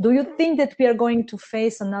is, do you think that we are going to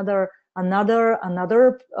face another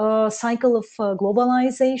cycle of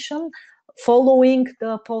globalization following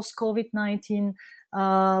the post-COVID-19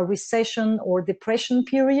 recession or depression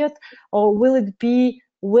period, or will it be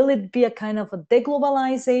a kind of a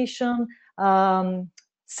deglobalization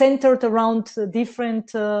centered around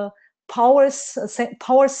different power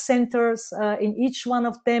centers? In each one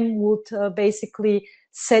of them would basically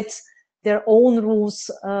set their own rules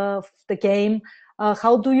of the game.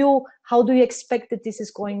 How do you expect that this is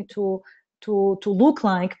going to look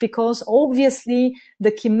like? Because obviously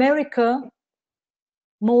the Chimerica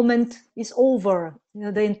moment is over.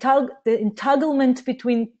 The entanglement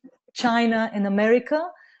between China and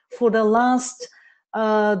America for the last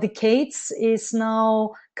decades is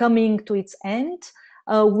now coming to its end.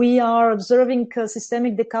 We are observing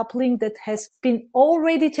systemic decoupling that has been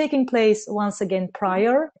already taking place once again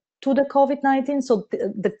prior to the COVID-19. So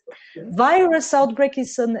the virus outbreak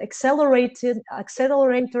is an accelerator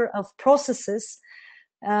of processes,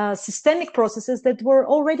 systemic processes that were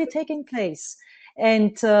already taking place.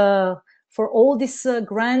 And for all these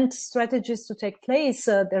grand strategies to take place,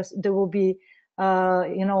 there will be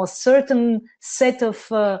a certain set of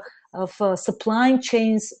supply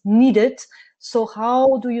chains needed. So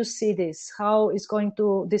how do you see this? How is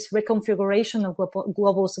this reconfiguration of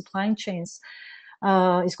global supply chains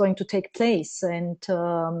is going to take place? And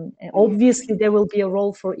obviously there will be a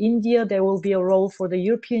role for India, there will be a role for the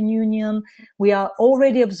European Union. We are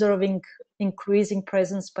already observing increasing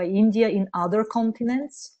presence by India in other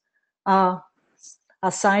continents,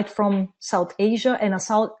 aside from South Asia and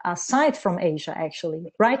aside from Asia,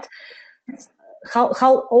 actually, right?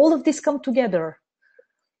 How all of this come together?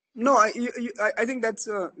 No, I think that's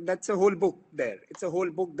a whole book there. It's a whole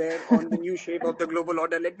book there on the new shape of the global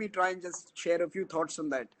order. Let me try and just share a few thoughts on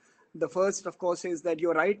that. The first, of course, is that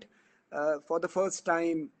you're right. For the first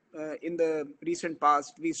time in the recent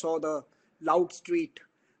past, we saw the loud street,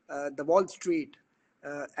 the Wall Street,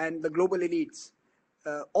 and the global elites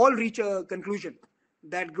all reach a conclusion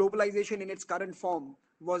that globalization in its current form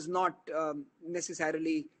was not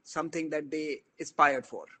necessarily something that they aspired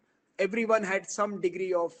for. Everyone had some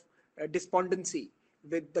degree of despondency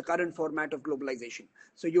with the current format of globalization.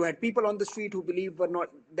 So you had people on the street who believed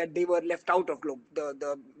that they were left out of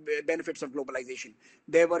the benefits of globalization.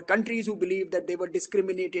 There were countries who believed that they were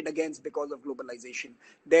discriminated against because of globalization.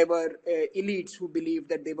 There were elites who believed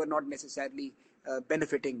that they were not necessarily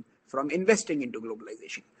benefiting from investing into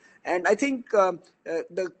globalization. And I think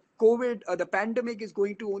the pandemic is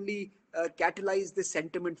going to only catalyze this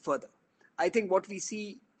sentiment further. I think what we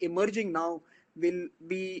see emerging now will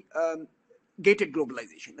be gated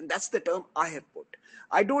globalization, and that's the term I have put.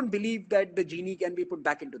 I don't believe that the genie can be put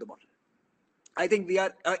back into the bottle. I think we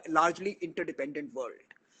are a largely interdependent world.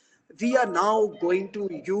 We are now going to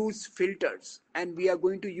use filters, and we are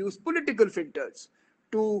going to use political filters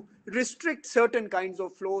to restrict certain kinds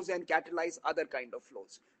of flows and catalyze other kind of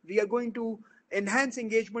flows. We are going to enhance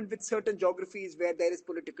engagement with certain geographies where there is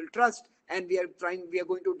political trust, and we are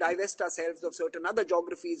going to divest ourselves of certain other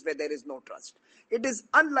geographies where there is no trust. It is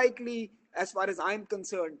unlikely, as far as I'm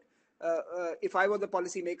concerned, if I was a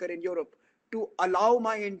policymaker in Europe, to allow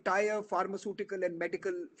my entire pharmaceutical and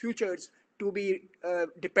medical futures to be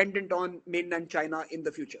dependent on mainland China in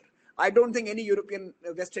the future. I don't think any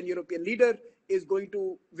Western European leader is going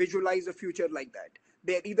to visualize a future like that.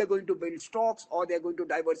 They're either going to build stocks, or they're going to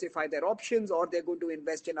diversify their options, or they're going to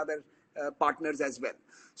invest in other partners as well.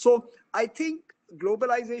 So I think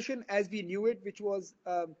globalization as we knew it, which was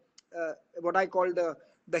what I call the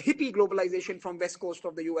hippie globalization from West Coast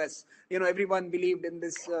of the US. Everyone believed in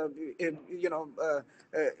this,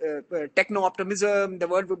 techno optimism. The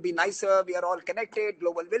world would be nicer. We are all connected.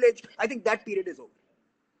 Global village. I think that period is over.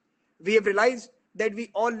 We have realized that we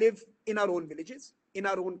all live in our own villages, in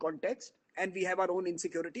our own context, and we have our own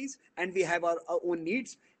insecurities, and we have our own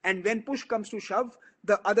needs. And when push comes to shove,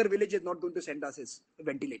 the other village is not going to send us his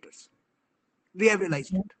ventilators. We have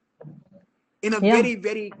realized it. In a very,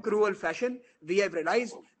 very cruel fashion, we have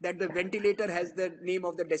realized that the ventilator has the name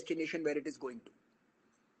of the destination where it is going to.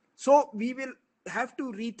 So we will have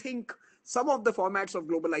to rethink some of the formats of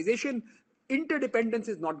globalization. Interdependence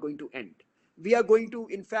is not going to end. We are going to,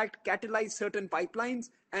 in fact, catalyze certain pipelines,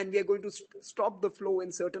 and we are going to stop the flow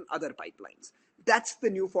in certain other pipelines. That's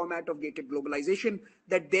the new format of gated globalization,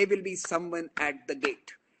 that there will be someone at the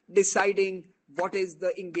gate deciding what is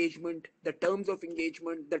the engagement, the terms of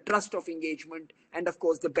engagement, the trust of engagement, and of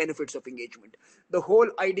course the benefits of engagement. The whole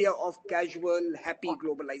idea of casual, happy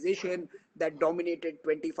globalization that dominated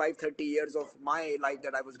 25, 30 years of my life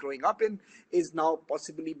that I was growing up in is now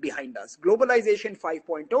possibly behind us. Globalization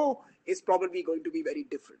 5.0 is probably going to be very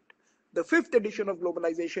different. The fifth edition of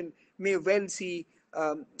globalization may well see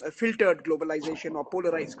filtered globalization, or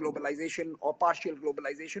polarized globalization, or partial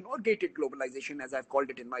globalization, or gated globalization, as I've called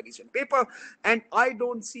it in my recent paper. And I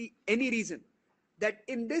don't see any reason that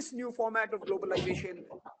in this new format of globalization,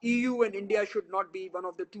 EU and India should not be one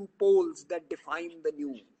of the two poles that define the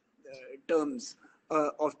new terms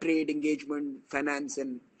of trade, engagement, finance,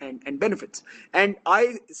 and benefits. And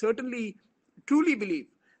I certainly truly believe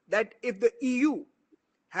that if the EU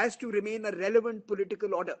has to remain a relevant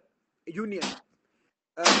political order, union,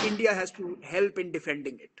 India has to help in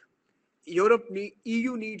defending it.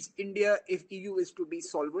 EU needs India if EU is to be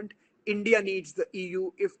solvent. India needs the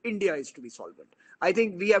EU if India is to be solvent. I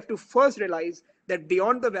think we have to first realize that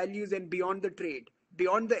beyond the values and beyond the trade,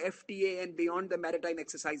 beyond the FTA and beyond the maritime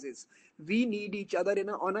exercises, we need each other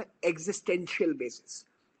on an existential basis.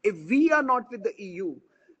 If we are not with the EU,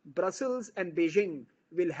 Brussels and Beijing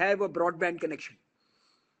will have a broadband connection.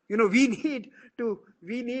 We need to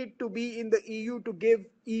be in the EU to give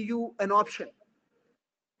EU an option.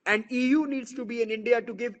 And EU needs to be in India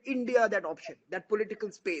to give India that option, that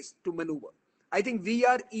political space to maneuver. I think we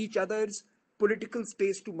are each other's political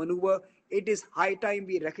space to maneuver. It is high time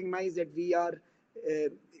we recognize that we are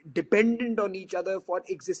dependent on each other for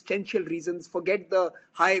existential reasons. Forget the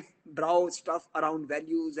high brow stuff around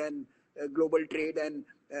values and global trade and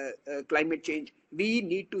climate change. We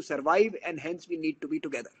need to survive, and hence we need to be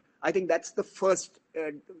together. I think that's the first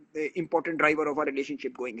important driver of our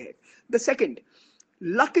relationship going ahead. The second,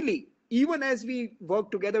 luckily, even as we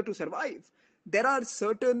work together to survive, there are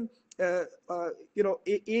certain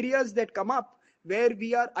areas that come up where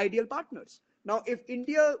we are ideal partners. Now, if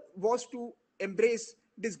India was to embrace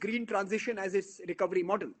this green transition as its recovery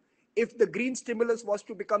model, if the green stimulus was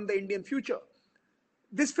to become the Indian future,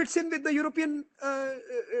 this fits in with the European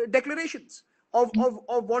declarations of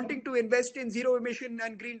wanting to invest in zero emission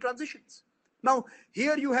and green transitions. Now,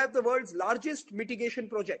 here you have the world's largest mitigation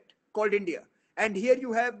project called India. And here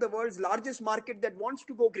you have the world's largest market that wants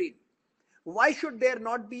to go green. Why should there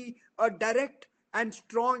not be a direct and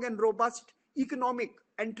strong and robust economic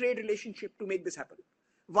and trade relationship to make this happen?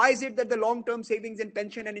 Why is it that the long-term savings and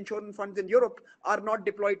pension and insurance funds in Europe are not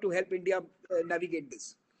deployed to help India navigate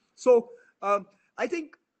this? So I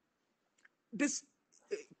think this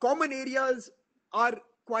common areas are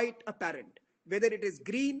quite apparent, whether it is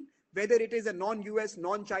green, whether it is a non-US,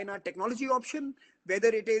 non-China technology option, whether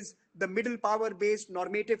it is the middle power-based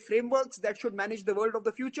normative frameworks that should manage the world of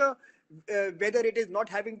the future, whether it is not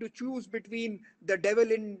having to choose between the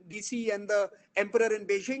devil in DC and the emperor in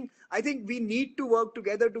Beijing. I think we need to work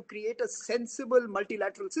together to create a sensible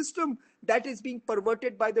multilateral system that is being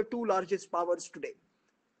perverted by the two largest powers today.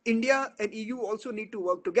 India and EU also need to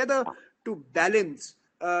work together to balance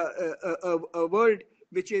a world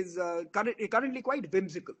which is currently quite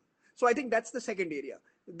whimsical. So I think that's the second area.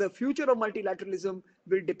 the future of multilateralism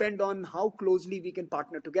will depend on how closely we can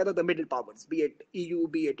partner together, the middle powers, be it EU,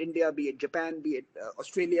 be it India, be it Japan, be it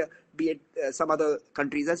Australia, be it some other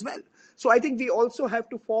countries as well. So I think we also have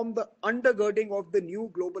to form the undergirding of the new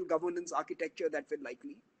global governance architecture that will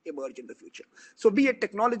likely emerge in the future. So be it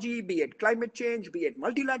technology, be it climate change, be it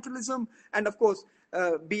multilateralism, and of course,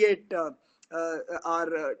 be it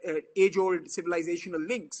our age-old civilizational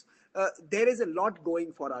links, there is a lot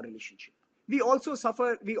going for our relationship. We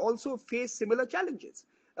also face similar challenges.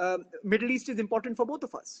 Middle East is important for both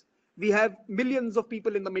of us. We have millions of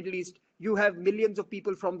people in the Middle East. You have millions of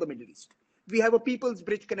people from the Middle East. We have a people's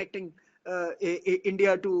bridge connecting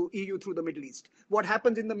India to EU through the Middle East. What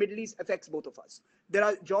happens in the Middle East affects both of us. There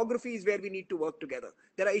are geographies where we need to work together.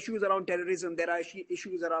 There are issues around terrorism. There are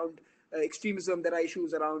issues around extremism. There are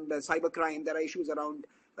issues around cybercrime. There are issues around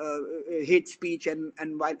hate speech and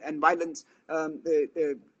violence.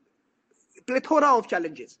 Plethora of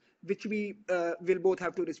challenges which we will both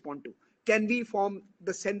have to respond to. Can we form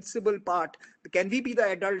the sensible part? Can we be the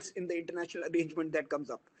adults in the international arrangement that comes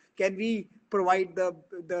up? Can we provide the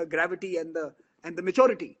gravity and the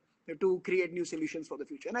maturity to create new solutions for the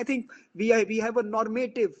future? And I think we have a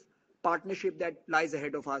normative partnership that lies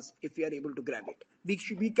ahead of us if we are able to grab it.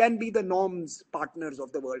 We can be the norms partners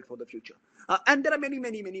of the world for the future. And there are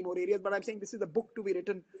many more areas, but I'm saying this is a book to be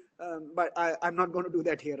written, but I'm not going to do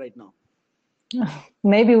that here right now.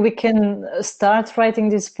 Maybe we can start writing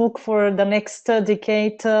this book for the next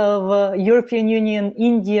decade of European Union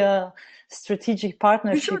India strategic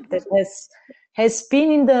partnership that has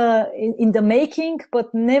been in the making,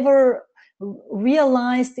 but never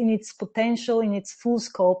realized in its potential, in its full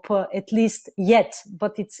scope, at least yet.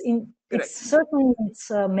 But it's certainly in its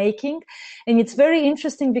making, and it's very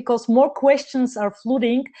interesting because more questions are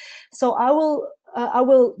flooding. So I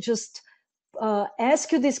will just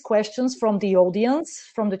ask you these questions from the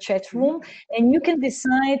audience, from the chat room, and you can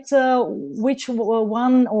decide which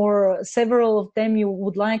one or several of them you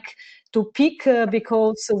would like to pick,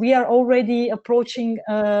 because we are already approaching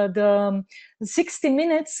the 60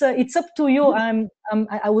 minutes. It's up to you.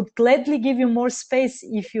 I would gladly give you more space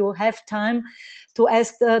if you have time to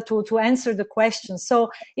ask to answer the question.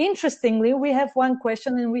 So interestingly, we have one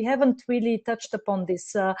question, and we haven't really touched upon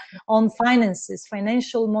this on finances,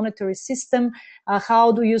 financial monetary system.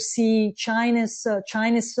 How do you see China's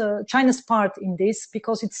part in this?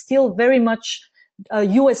 Because it's still very much a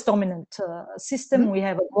US dominant system. We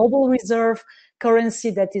have a global reserve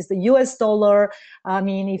currency that is the US dollar. I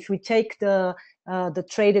mean, if we take the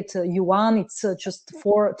traded yuan, it's just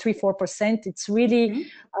 3-4%. It's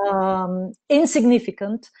really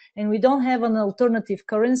insignificant, and we don't have an alternative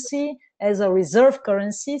currency as a reserve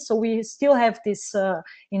currency. So we still have this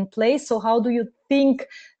in place. So how do you think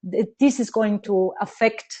that this is going to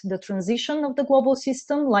affect the transition of the global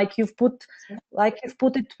system? Like you've put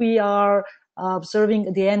it, we are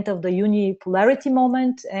observing the end of the unipolarity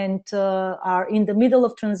moment and are in the middle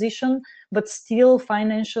of transition, but still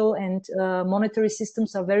financial and monetary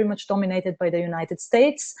systems are very much dominated by the United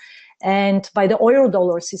States and by the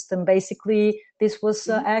euro-dollar system. Basically, this was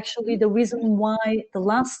actually the reason why the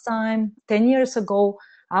last time, 10 years ago,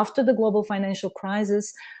 after the global financial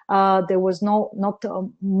crisis, there was not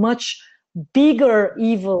much bigger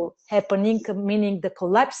evil happening, meaning the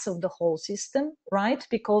collapse of the whole system, right?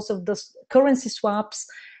 Because of the currency swaps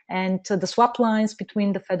and the swap lines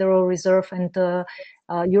between the Federal Reserve and the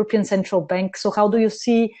European Central Bank. So how do you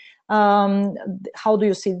see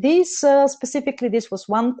this specifically? This was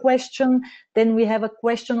one question. Then we have a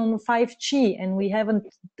question on 5G, and we haven't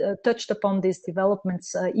touched upon these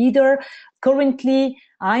developments either. Currently,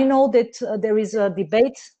 I know that there is a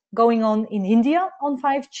debate going on in India on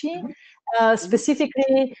 5G.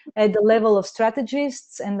 Specifically at the level of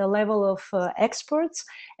strategists and the level of experts.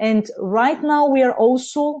 And right now we are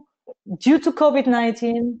also, due to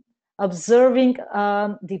COVID-19, observing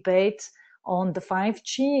debate on the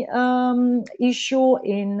 5G issue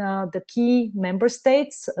in the key member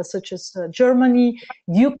states, such as Germany,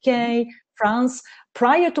 UK, France.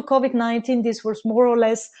 Prior to COVID-19, this was more or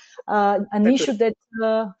less an issue that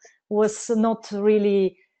was not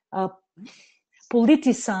really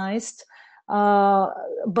politicized.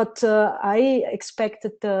 But I expect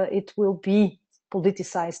that it will be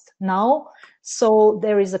politicized now. So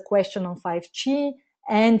there is a question on 5G,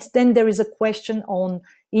 and then there is a question on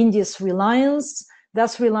India's reliance.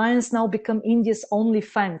 Does reliance now become India's only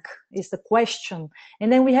flank, is the question.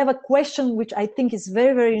 And then we have a question which I think is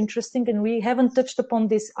very, very interesting, and we haven't touched upon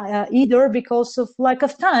this either because of lack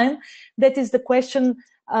of time. That is the question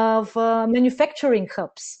of manufacturing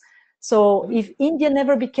hubs. So if India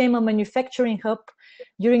never became a manufacturing hub,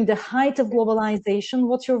 during the height of globalization.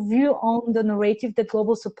 What's your view on the narrative that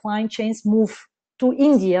global supply chains move to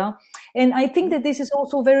India? And I think that this is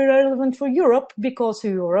also very relevant for Europe, because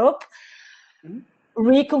Europe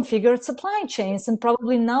reconfigured supply chains, and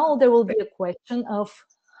probably now there will be a question of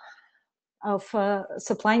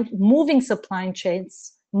moving supply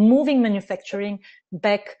chains, moving manufacturing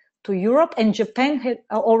back to Europe. And Japan had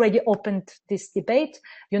already opened this debate.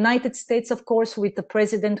 United States, of course, with the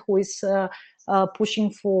president who is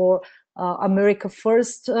pushing for America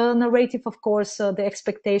first narrative. Of course, the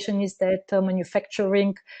expectation is that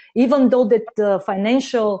manufacturing, even though that the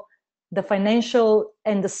financial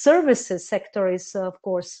and the services sector is, of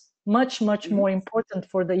course, much more important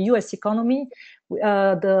for the US economy,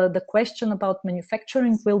 the question about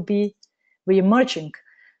manufacturing will be re-emerging.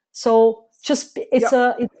 So just it's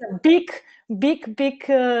a big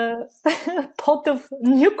pot of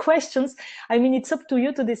new questions. I mean, it's up to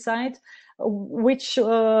you to decide which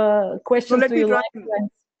questions do you like.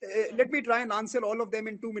 Let me try and answer all of them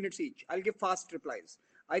in 2 minutes each. I'll give fast replies.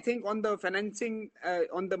 I think on the financing,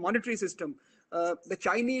 on the monetary system, the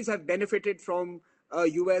Chinese have benefited from a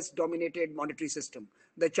US-dominated monetary system.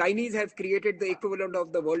 The Chinese have created the equivalent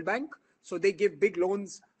of the World Bank, so they give big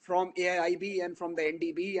loans from AIIB and from the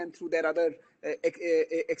NDB and through their other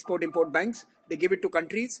export-import banks. They give it to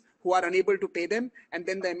countries who are unable to pay them, and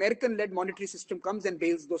then the American-led monetary system comes and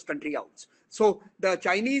bails those countries out. So the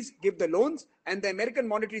Chinese give the loans, and the American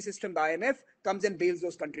monetary system, the IMF, comes and bails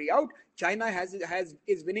those countries out. China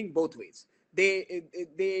is winning both ways. They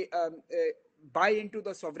buy into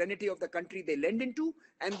the sovereignty of the country they lend into,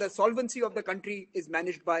 and the solvency of the country is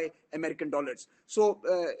managed by American dollars. So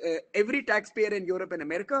every taxpayer in Europe and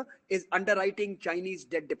America is underwriting Chinese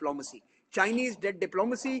debt diplomacy. Chinese debt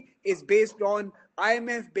diplomacy is based on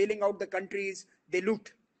IMF bailing out the countries they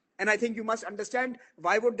loot. And I think you must understand,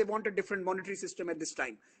 why would they want a different monetary system at this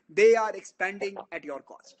time? They are expanding at your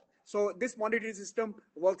cost. So this monetary system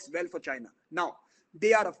works well for China. Now,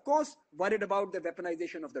 they are, of course, worried about the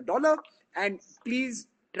weaponization of the dollar. And please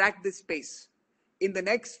track this space. In the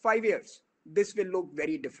next 5 years, this will look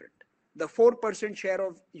very different. The 4% share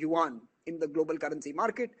of yuan in the global currency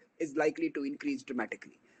market is likely to increase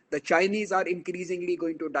dramatically. The Chinese are increasingly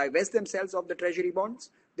going to divest themselves of the treasury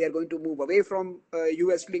bonds. They are going to move away from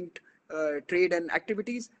US-linked trade and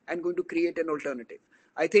activities and going to create an alternative.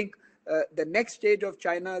 I think the next stage of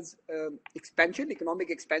China's expansion, economic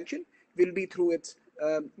expansion, will be through its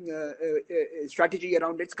strategy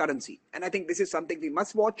around its currency. And I think this is something we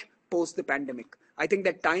must watch post the pandemic. I think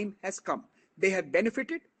that time has come. They have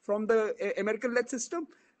benefited from the American-led system.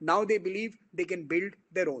 Now they believe they can build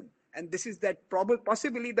their own. And this is that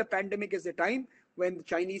possibly the pandemic is the time when the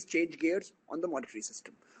Chinese change gears on the monetary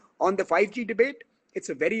system. On the 5G debate, it's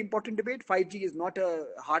a very important debate. 5G is not a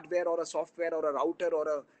hardware or a software or a router or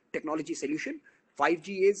a technology solution.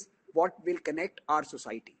 5G is what will connect our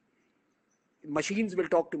society. Machines will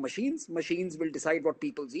talk to machines. Machines will decide what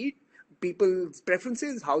people eat, people's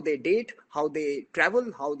preferences, how they date, how they travel,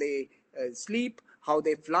 how they sleep, how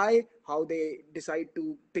they fly, how they decide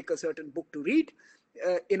to pick a certain book to read.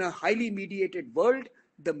 In a highly mediated world,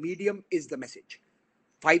 the medium is the message.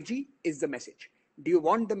 5G is the message. Do you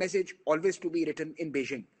want the message always to be written in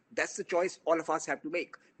Beijing? That's the choice all of us have to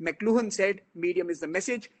make. McLuhan said medium is the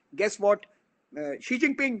message. Guess what? Xi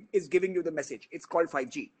Jinping is giving you the message. It's called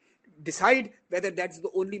 5G. Decide whether that's the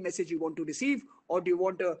only message you want to receive, or do you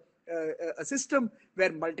want a system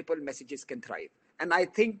where multiple messages can thrive. And I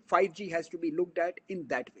think 5G has to be looked at in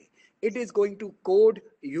that way. It is going to code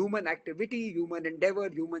human activity, human endeavor,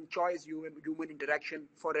 human choice, human interaction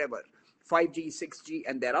forever. 5G, 6G,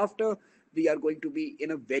 and thereafter, we are going to be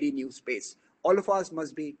in a very new space. All of us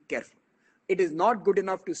must be careful. It is not good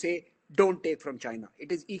enough to say, don't take from China.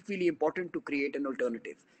 It is equally important to create an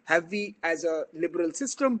alternative. Have we, as a liberal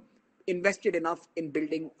system, invested enough in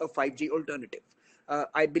building a 5G alternative?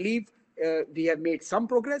 I believe we have made some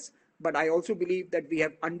progress, but I also believe that we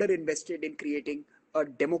have underinvested in creating a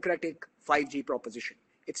democratic 5G proposition.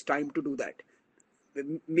 It's time to do that.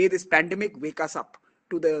 May this pandemic wake us up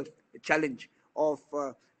to the challenge of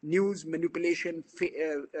news manipulation,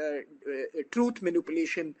 truth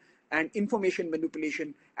manipulation, and information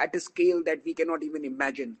manipulation at a scale that we cannot even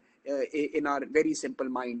imagine in our very simple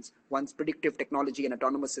minds, once predictive technology and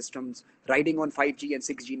autonomous systems riding on 5G and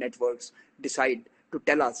 6G networks decide to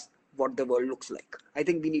tell us what the world looks like. I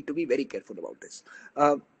think we need to be very careful about this.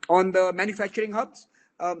 On the manufacturing hubs,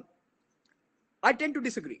 I tend to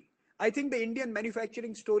disagree. I think the Indian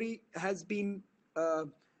manufacturing story has been,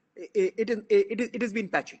 it has been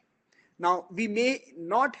patchy. Now, we may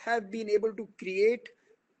not have been able to create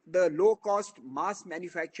the low-cost mass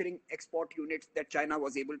manufacturing export units that China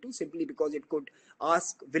was able to, simply because it could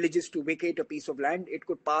ask villages to vacate a piece of land. It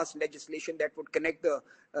could pass legislation that would connect the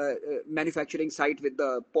manufacturing site with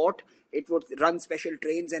the port. It would run special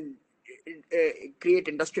trains and create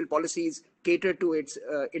industrial policies, cater to its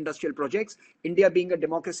industrial projects. India, being a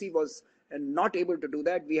democracy, was not able to do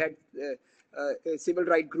that. We had civil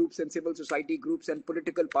rights groups and civil society groups and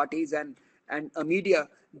political parties and a media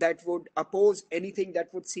that would oppose anything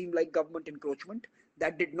that would seem like government encroachment.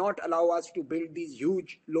 That did not allow us to build these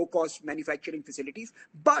huge low-cost manufacturing facilities.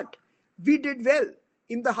 But we did well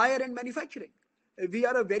in the higher-end manufacturing. We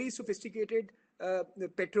are a very sophisticated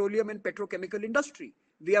petroleum and petrochemical industry.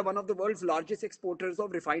 We are one of the world's largest exporters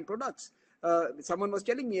of refined products. Someone was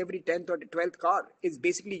telling me every 10th or 12th car is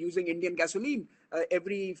basically using Indian gasoline.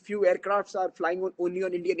 Every few aircrafts are flying only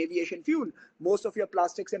on Indian aviation fuel. Most of your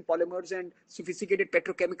plastics and polymers and sophisticated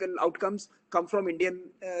petrochemical outcomes come from Indian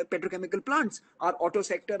petrochemical plants. Our auto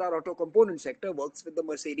sector, our auto component sector works with the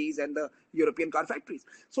Mercedes and the European car factories.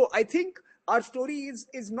 So I think our story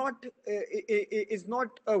is not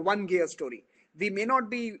a one gear story. We may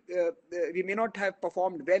not have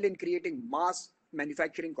performed well in creating mass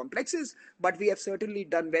manufacturing complexes, but we have certainly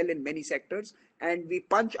done well in many sectors, and we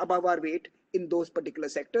punch above our weight in those particular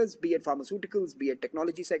sectors, be it pharmaceuticals, be it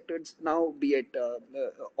technology sectors now, be it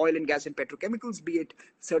oil and gas and petrochemicals, be it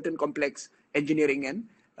certain complex engineering and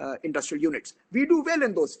industrial units. We do well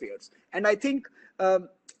in those spheres. And I think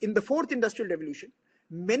in the fourth industrial revolution,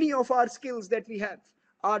 many of our skills that we have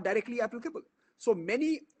are directly applicable. So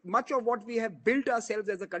much of what we have built ourselves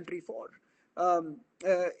as a country for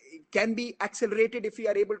can be accelerated if we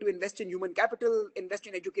are able to invest in human capital, invest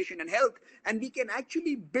in education and health, and we can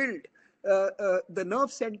actually build the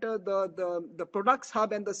nerve center, the products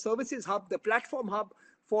hub and the services hub, the platform hub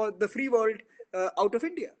for the free world out of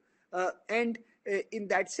India. And in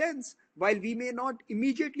that sense, while we may not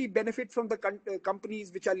immediately benefit from the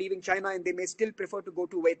companies which are leaving China, and they may still prefer to go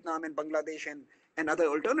to Vietnam and Bangladesh and other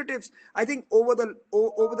alternatives, I think over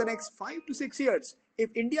the next 5 to 6 years, if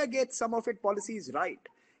India gets some of its policies right,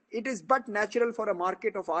 it is but natural for a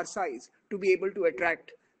market of our size to be able to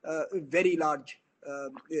attract very large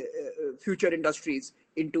future industries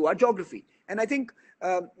into our geography. And I think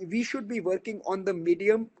we should be working on the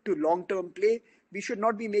medium to long-term play. We should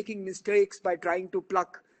not be making mistakes by trying to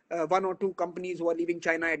pluck one or two companies who are leaving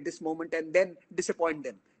China at this moment and then disappoint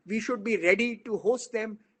them. We should be ready to host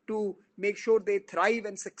them, to make sure they thrive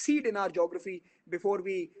and succeed in our geography before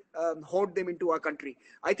we hoard them into our country.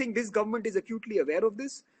 I think this government is acutely aware of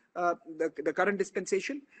this, the current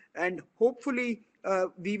dispensation, and hopefully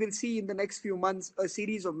we will see in the next few months a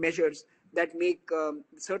series of measures that make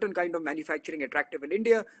certain kind of manufacturing attractive in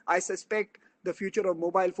India. I suspect the future of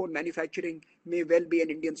mobile phone manufacturing may well be an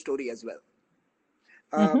Indian story as well.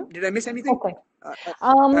 Did I miss anything? Okay.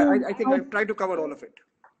 I think I've tried to cover all of it.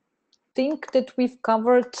 Think that we've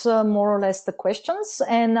covered more or less the questions,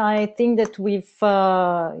 and I think that we've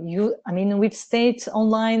stayed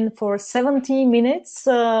online for 70 minutes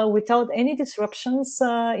without any disruptions.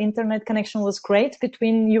 Internet connection was great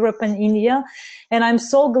between Europe and India, and I'm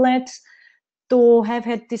so glad to have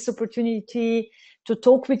had this opportunity to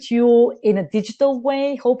talk with you in a digital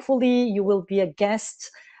way. Hopefully you will be a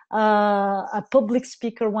guest, a public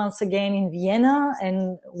speaker once again in Vienna,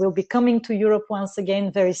 and will be coming to Europe once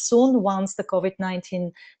again very soon once the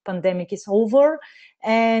COVID-19 pandemic is over.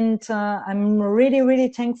 And I'm really, really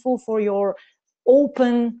thankful for your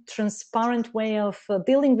open, transparent way of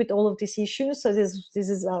dealing with all of these issues. So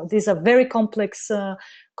these are very complex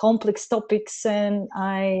topics, and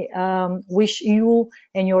I wish you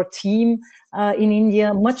and your team in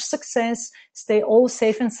India much success. Stay all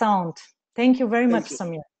safe and sound. Thank you very much,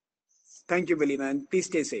 Samir. Thank you, Velina, and please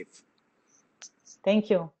stay safe. Thank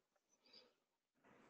you.